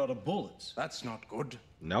 Now we're out of bullets. That's not good.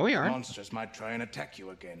 No, we aren't. Monsters might try and attack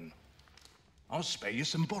you again. I'll spare you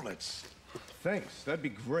some bullets. Thanks, that'd be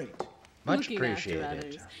great. Much Looking after appreciated.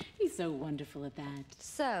 others. He's so wonderful at that.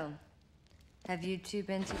 So, have you two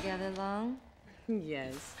been together long?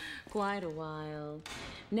 Yes, quite a while.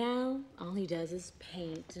 Now, all he does is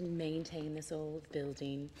paint and maintain this old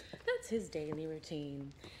building. That's his daily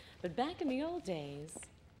routine. But back in the old days...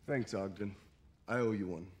 Thanks, Ogden. I owe you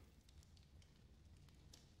one.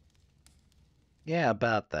 Yeah,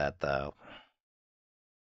 about that, though.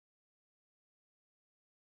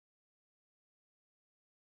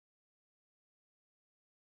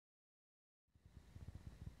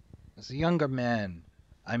 As a younger man,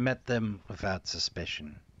 I met them without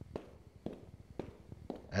suspicion.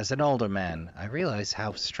 As an older man, I realize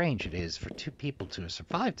how strange it is for two people to have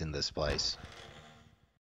survived in this place.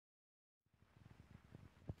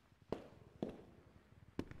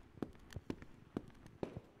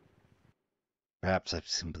 Perhaps I've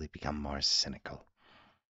simply become more cynical.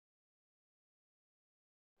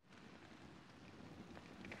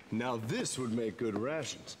 Now this would make good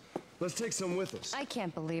rations. Let's take some with us. I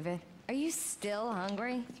can't believe it. Are you still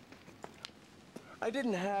hungry? I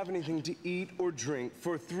didn't have anything to eat or drink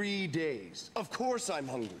for 3 days. Of course I'm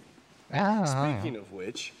hungry. Speaking of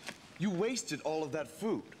which, you wasted all of that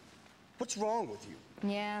food. What's wrong with you?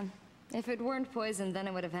 Yeah. If it weren't poisoned, then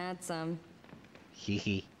I would have had some. Hee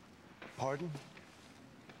hee. Pardon?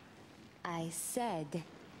 I said,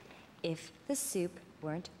 if the soup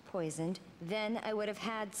weren't poisoned, then I would have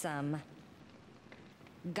had some.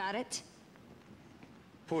 Got it?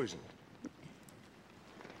 Poisoned.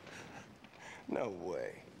 No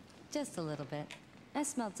way. Just a little bit. I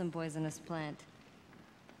smelled some poisonous plant.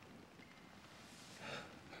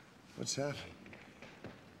 What's happening?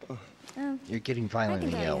 You're getting I can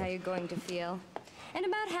violently tell you ill. how you're going to feel. In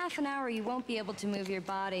about half an hour, you won't be able to move your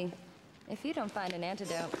body. If you don't find an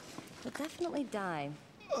antidote, you'll definitely die.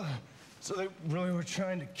 So they really were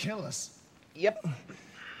trying to kill us. Yep.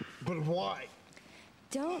 But why?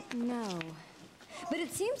 Don't know. But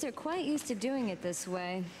it seems they're quite used to doing it this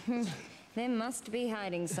way. They must be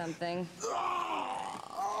hiding something.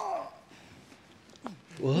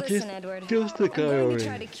 Well, Listen, Edward, just the I'm guy going to already.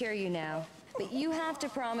 try to cure you now. But you have to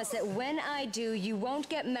promise that when I do, you won't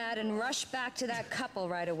get mad and rush back to that couple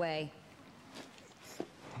right away.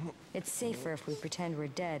 It's safer if we pretend we're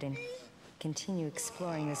dead and continue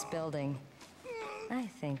exploring this building. I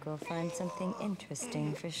think we'll find something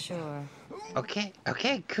interesting for sure. Okay,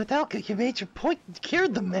 Koudelka, you made your point and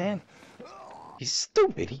cured the man. He's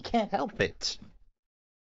stupid, he can't help it.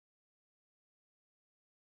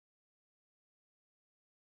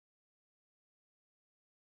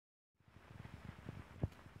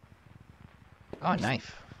 Oh, a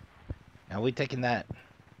knife. Now we taking that.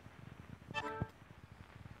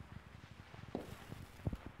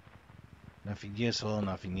 Nothing useful,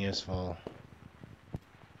 nothing useful.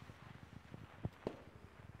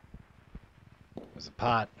 There's a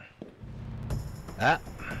pot. Ah!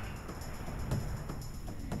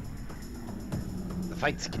 The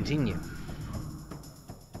fights continue.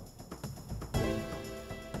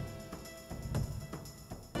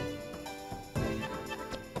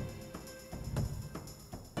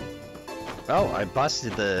 Oh, I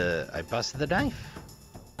busted the knife.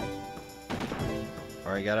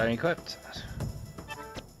 Or I got unequipped.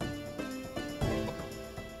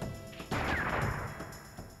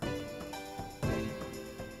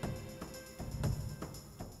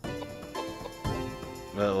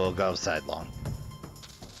 Well, we'll go sidelong.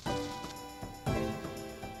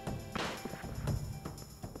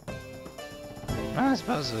 I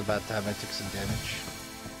suppose it was about time I took some damage.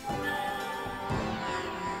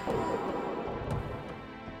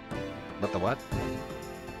 What the what?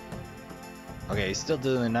 Okay, he's still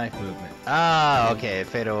doing the knife movement. Ah, okay, it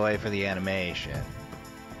faded away for the animation.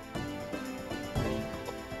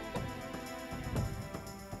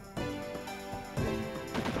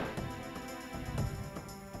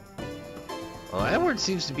 Well, Edward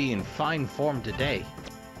seems to be in fine form today.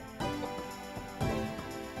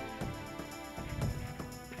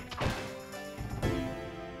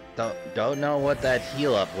 Don't know what that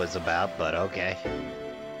heal up was about, but okay.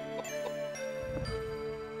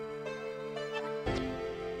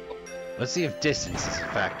 Let's see if distance is a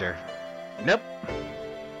factor. Nope.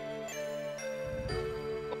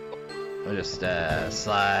 We'll just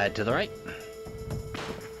slide to the right.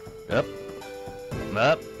 Up.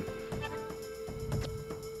 Up.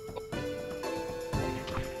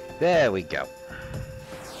 There we go.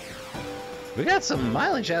 We got some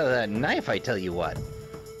mileage out of that knife, I tell you what.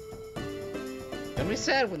 Gonna be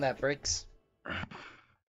sad when that breaks.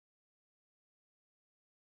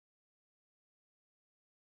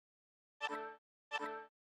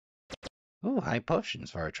 Ooh, high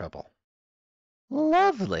potions for our trouble.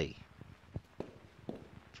 Lovely.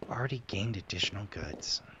 I've already gained additional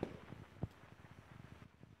goods.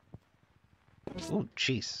 Ooh,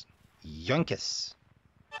 jeez. Yunkus.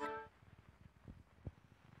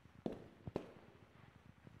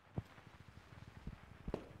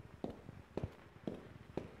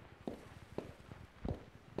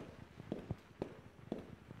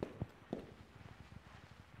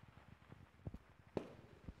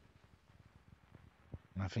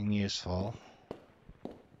 Nothing useful.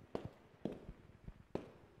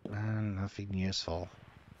 And nothing useful.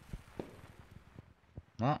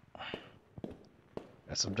 Well,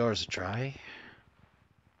 got some doors to try.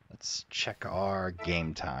 Let's check our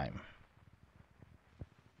game time.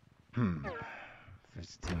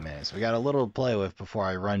 15 minutes. We got a little to play with before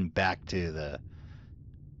I run back to the...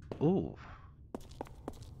 Ooh.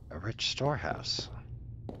 A rich storehouse.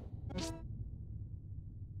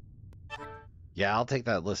 Yeah, I'll take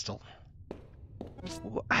that listel.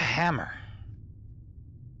 Ooh, a hammer.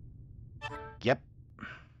 Yep.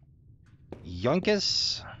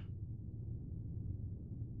 Yunkus.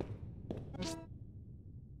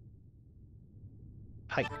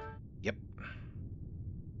 Pipe. Yep.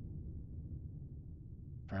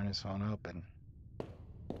 Furnace won't open.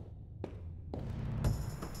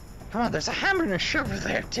 Come on, there's a hammer and a shovel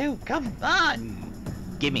there too. Come on.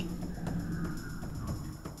 Gimme.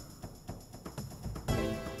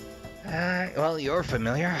 Well, you're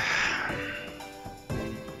familiar.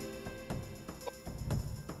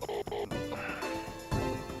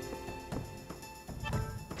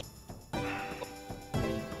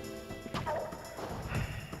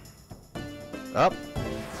 Oh,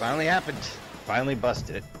 finally happened. Finally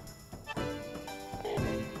busted it.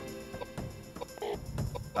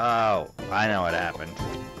 Oh, I know what happened.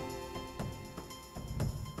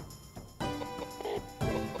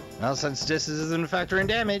 Well, since this isn't factoring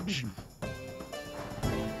damage.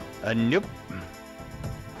 Nope.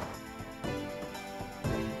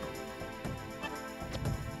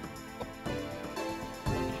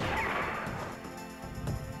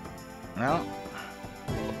 Well.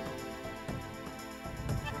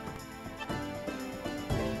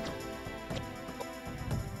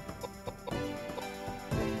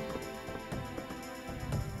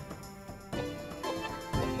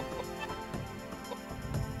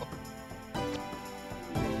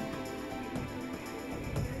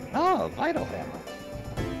 Oh, vital hammer.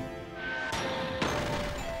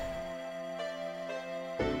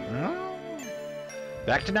 Oh.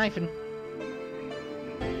 Back to knifing.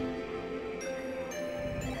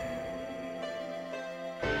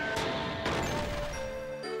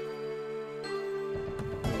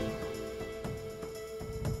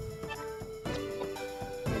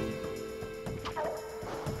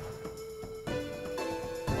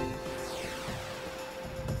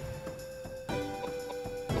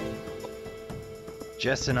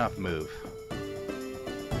 Just enough move.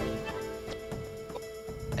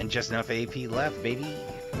 And just enough AP left, baby.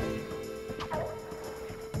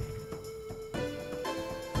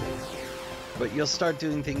 But you'll start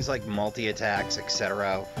doing things like multi-attacks,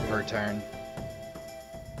 etc. per turn.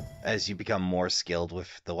 As you become more skilled with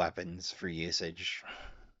the weapons for usage.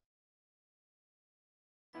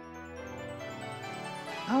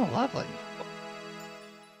 Oh, lovely.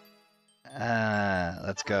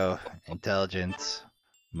 Let's go. Intelligence.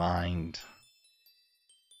 Mind.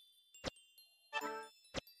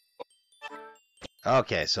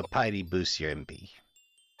 Okay, so Piety boosts your MP.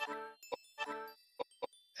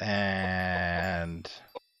 And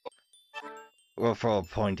we'll throw a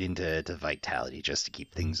point into Vitality just to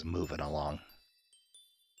keep things moving along.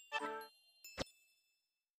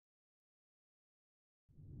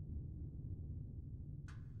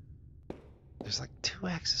 There's like 2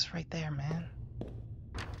 axes right there, man.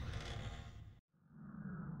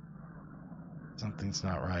 Something's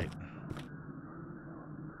not right.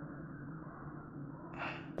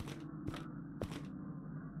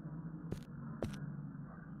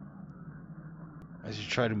 As you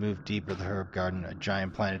try to move deeper the herb garden, a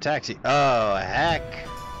giant plant attacks you. Oh, heck!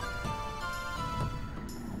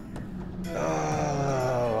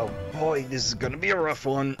 Oh, boy, this is gonna be a rough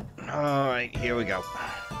one. Alright, here we go.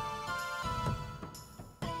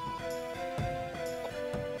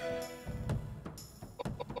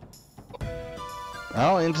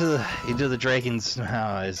 Well, into the dragons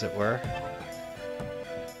now, as it were.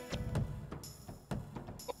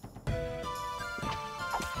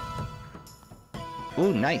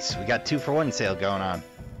 Ooh, nice. We got 2-for-1 sale going on.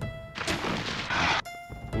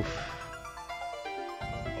 Oof.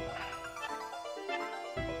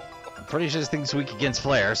 I'm pretty sure this thing's weak against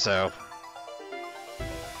flare, so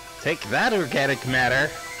take that, organic matter.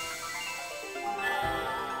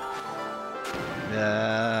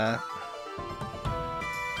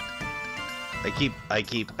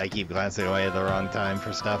 I keep glancing away at the wrong time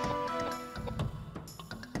for stuff.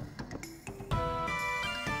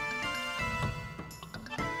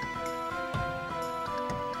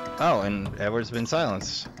 Oh, and Edward's been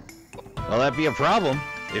silenced. Well, that'd be a problem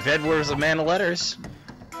if Edward was a man of letters.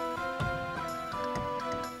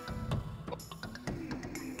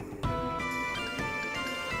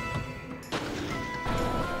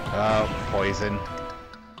 Oh, poison.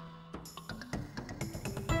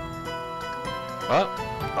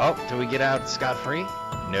 Oh, do we get out scot-free?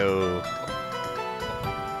 No.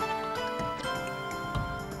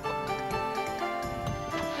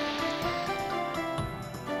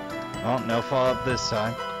 Oh, no follow-up this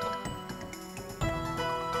time.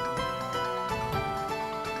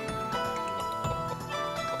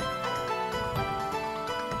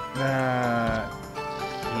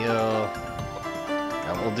 Heal.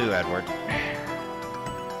 Yeah, we'll do Edward.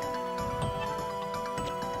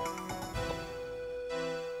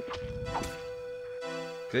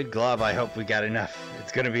 Good glove, I hope we got enough.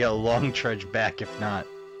 It's gonna be a long trudge back if not.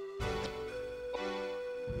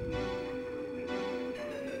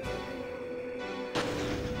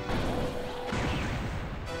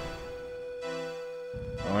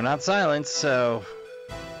 Well, we're not silenced, so...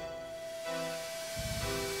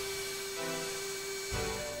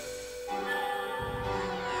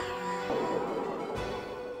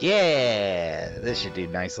 Yeah! This should do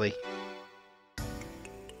nicely.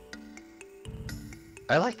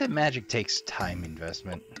 I like that magic takes time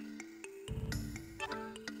investment.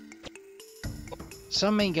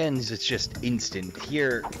 Some main guns, it's just instant.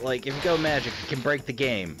 Here, like, if you go magic, it can break the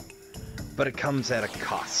game. But it comes at a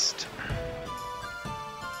cost.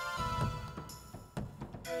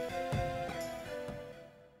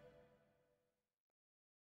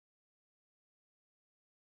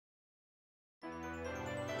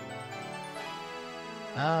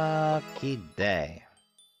 Okie day.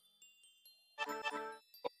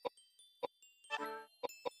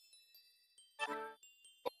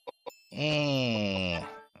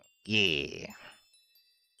 Yeah.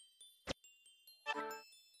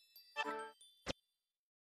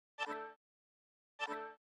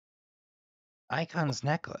 Icon's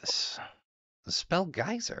necklace. The spell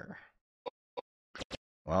geyser.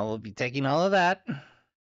 Well, we'll be taking all of that.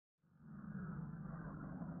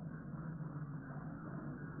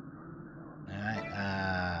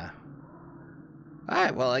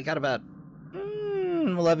 Alright, well, I got about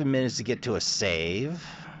 11 minutes to get to a save.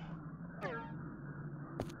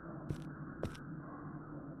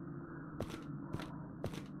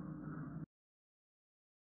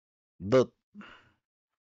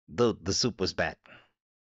 The soup was bad.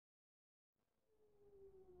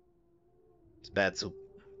 It's bad soup.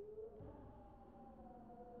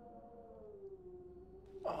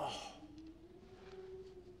 Oh,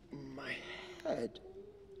 my head.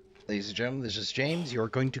 Ladies and gentlemen, this is James. You're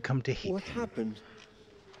going to come to hate. What happened?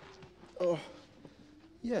 Oh,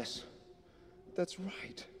 yes, that's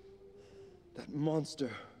right. That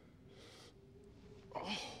monster.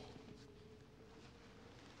 Oh.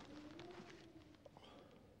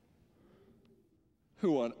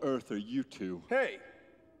 Who on earth are you two? Hey,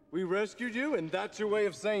 we rescued you, and that's your way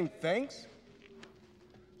of saying thanks?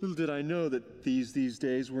 Little did I know that these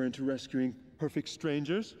days were into rescuing perfect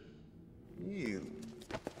strangers. You.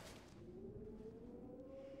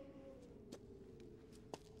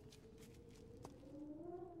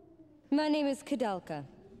 My name is Koudelka,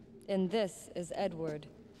 and this is Edward.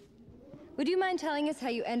 Would you mind telling us how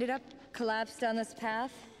you ended up collapsed on this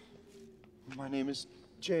path? My name is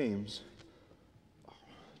James.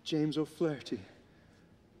 James O'Flaherty.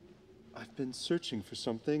 I've been searching for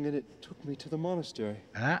something, and it took me to the monastery.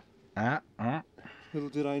 Little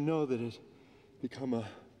did I know that it'd become a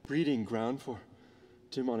breeding ground for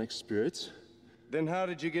demonic spirits. Then how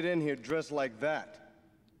did you get in here dressed like that?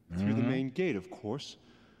 Through the main gate, of course.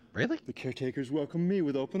 Really? The caretakers welcomed me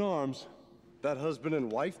with open arms. That husband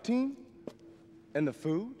and wife team? And the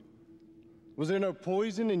food? Was there no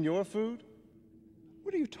poison in your food?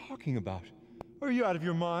 What are you talking about? Are you out of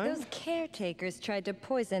your mind? Those caretakers tried to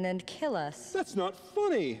poison and kill us. That's not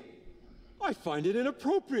funny. I find it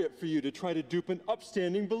inappropriate for you to try to dupe an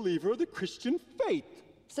upstanding believer of the Christian faith.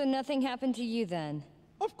 So nothing happened to you then?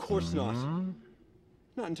 Of course not.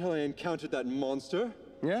 Not until I encountered that monster.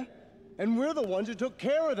 Yeah? And we're the ones who took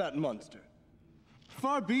care of that monster.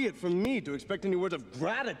 Far be it from me to expect any words of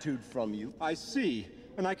gratitude from you. I see.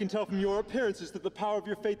 And I can tell from your appearances that the power of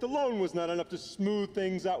your faith alone was not enough to smooth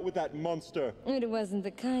things out with that monster. It wasn't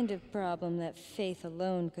the kind of problem that faith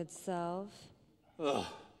alone could solve. Ugh.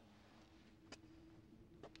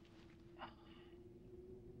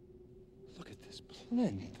 Look at this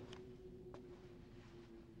plinth.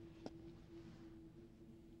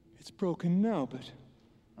 It's broken now, but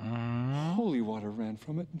holy water ran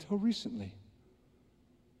from it until recently.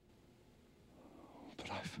 But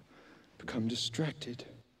I've become distracted.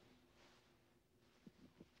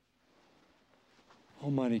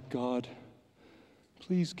 Almighty God,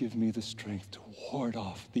 please give me the strength to ward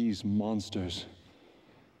off these monsters.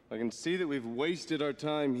 I can see that we've wasted our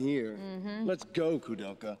time here. Let's go,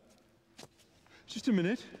 Koudelka. Just a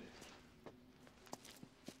minute.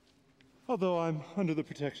 Although I'm under the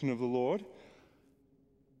protection of the Lord,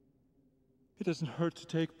 it doesn't hurt to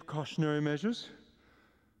take precautionary measures.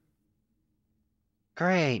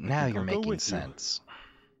 Great, now I'll you're go making with you. sense.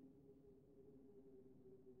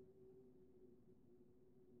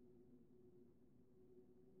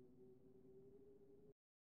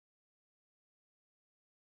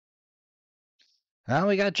 Well,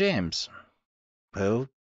 we got James, who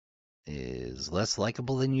is less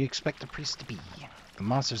likable than you expect a priest to be. The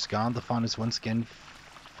monster's gone, the font is once again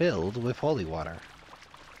filled with holy water.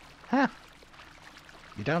 Huh.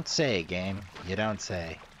 You don't say, game. You don't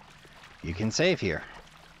say. You can save here.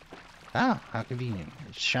 Ah, how convenient.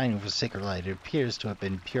 It's shining with a sacred light. It appears to have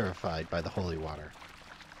been purified by the holy water.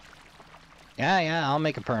 Yeah, I'll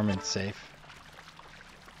make a permanent save.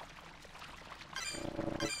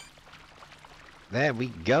 There we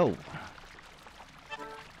go.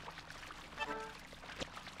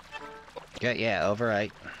 Okay, yeah,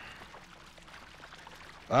 override.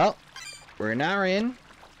 Well, we're now in.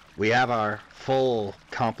 We have our full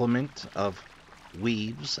complement of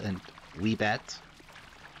weaves and weebettes.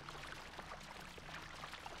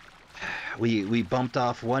 We bumped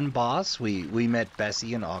off one boss. We met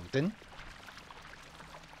Bessie and Ogden.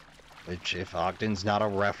 Which, if Ogden's not a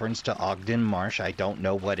reference to Ogden Marsh, I don't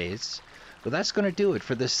know what is. But that's going to do it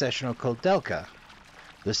for this session of Koudelka,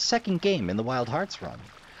 the second game in the Wild Hearts run.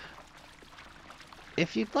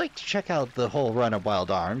 If you'd like to check out the whole run of Wild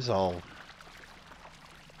Arms, all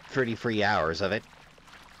 33 hours of it,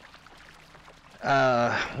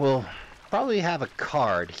 we'll probably have a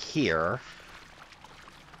card here.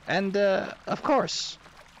 And, of course,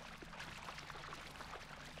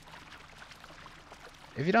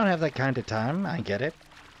 if you don't have that kind of time, I get it.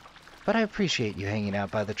 But I appreciate you hanging out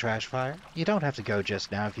by the trash fire. You don't have to go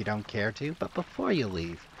just now if you don't care to, but before you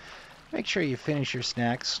leave, make sure you finish your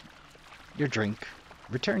snacks, your drink,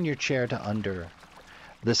 return your chair to under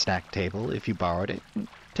The snack table if you borrowed it.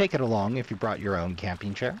 Take it along if you brought your own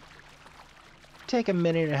camping chair. Take a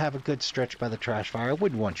minute and have a good stretch by the trash fire. I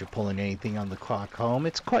wouldn't want you pulling anything on the clock home.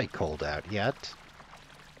 It's quite cold out yet.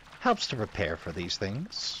 Helps to prepare for these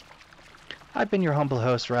things. I've been your humble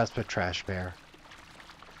host, Raspa Trash Bear.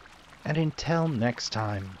 And until next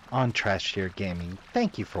time on Trash Tier Gaming,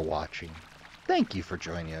 thank you for watching. Thank you for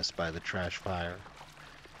joining us by the trash fire.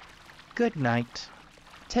 Good night.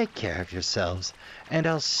 Take care of yourselves, and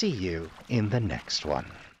I'll see you in the next one.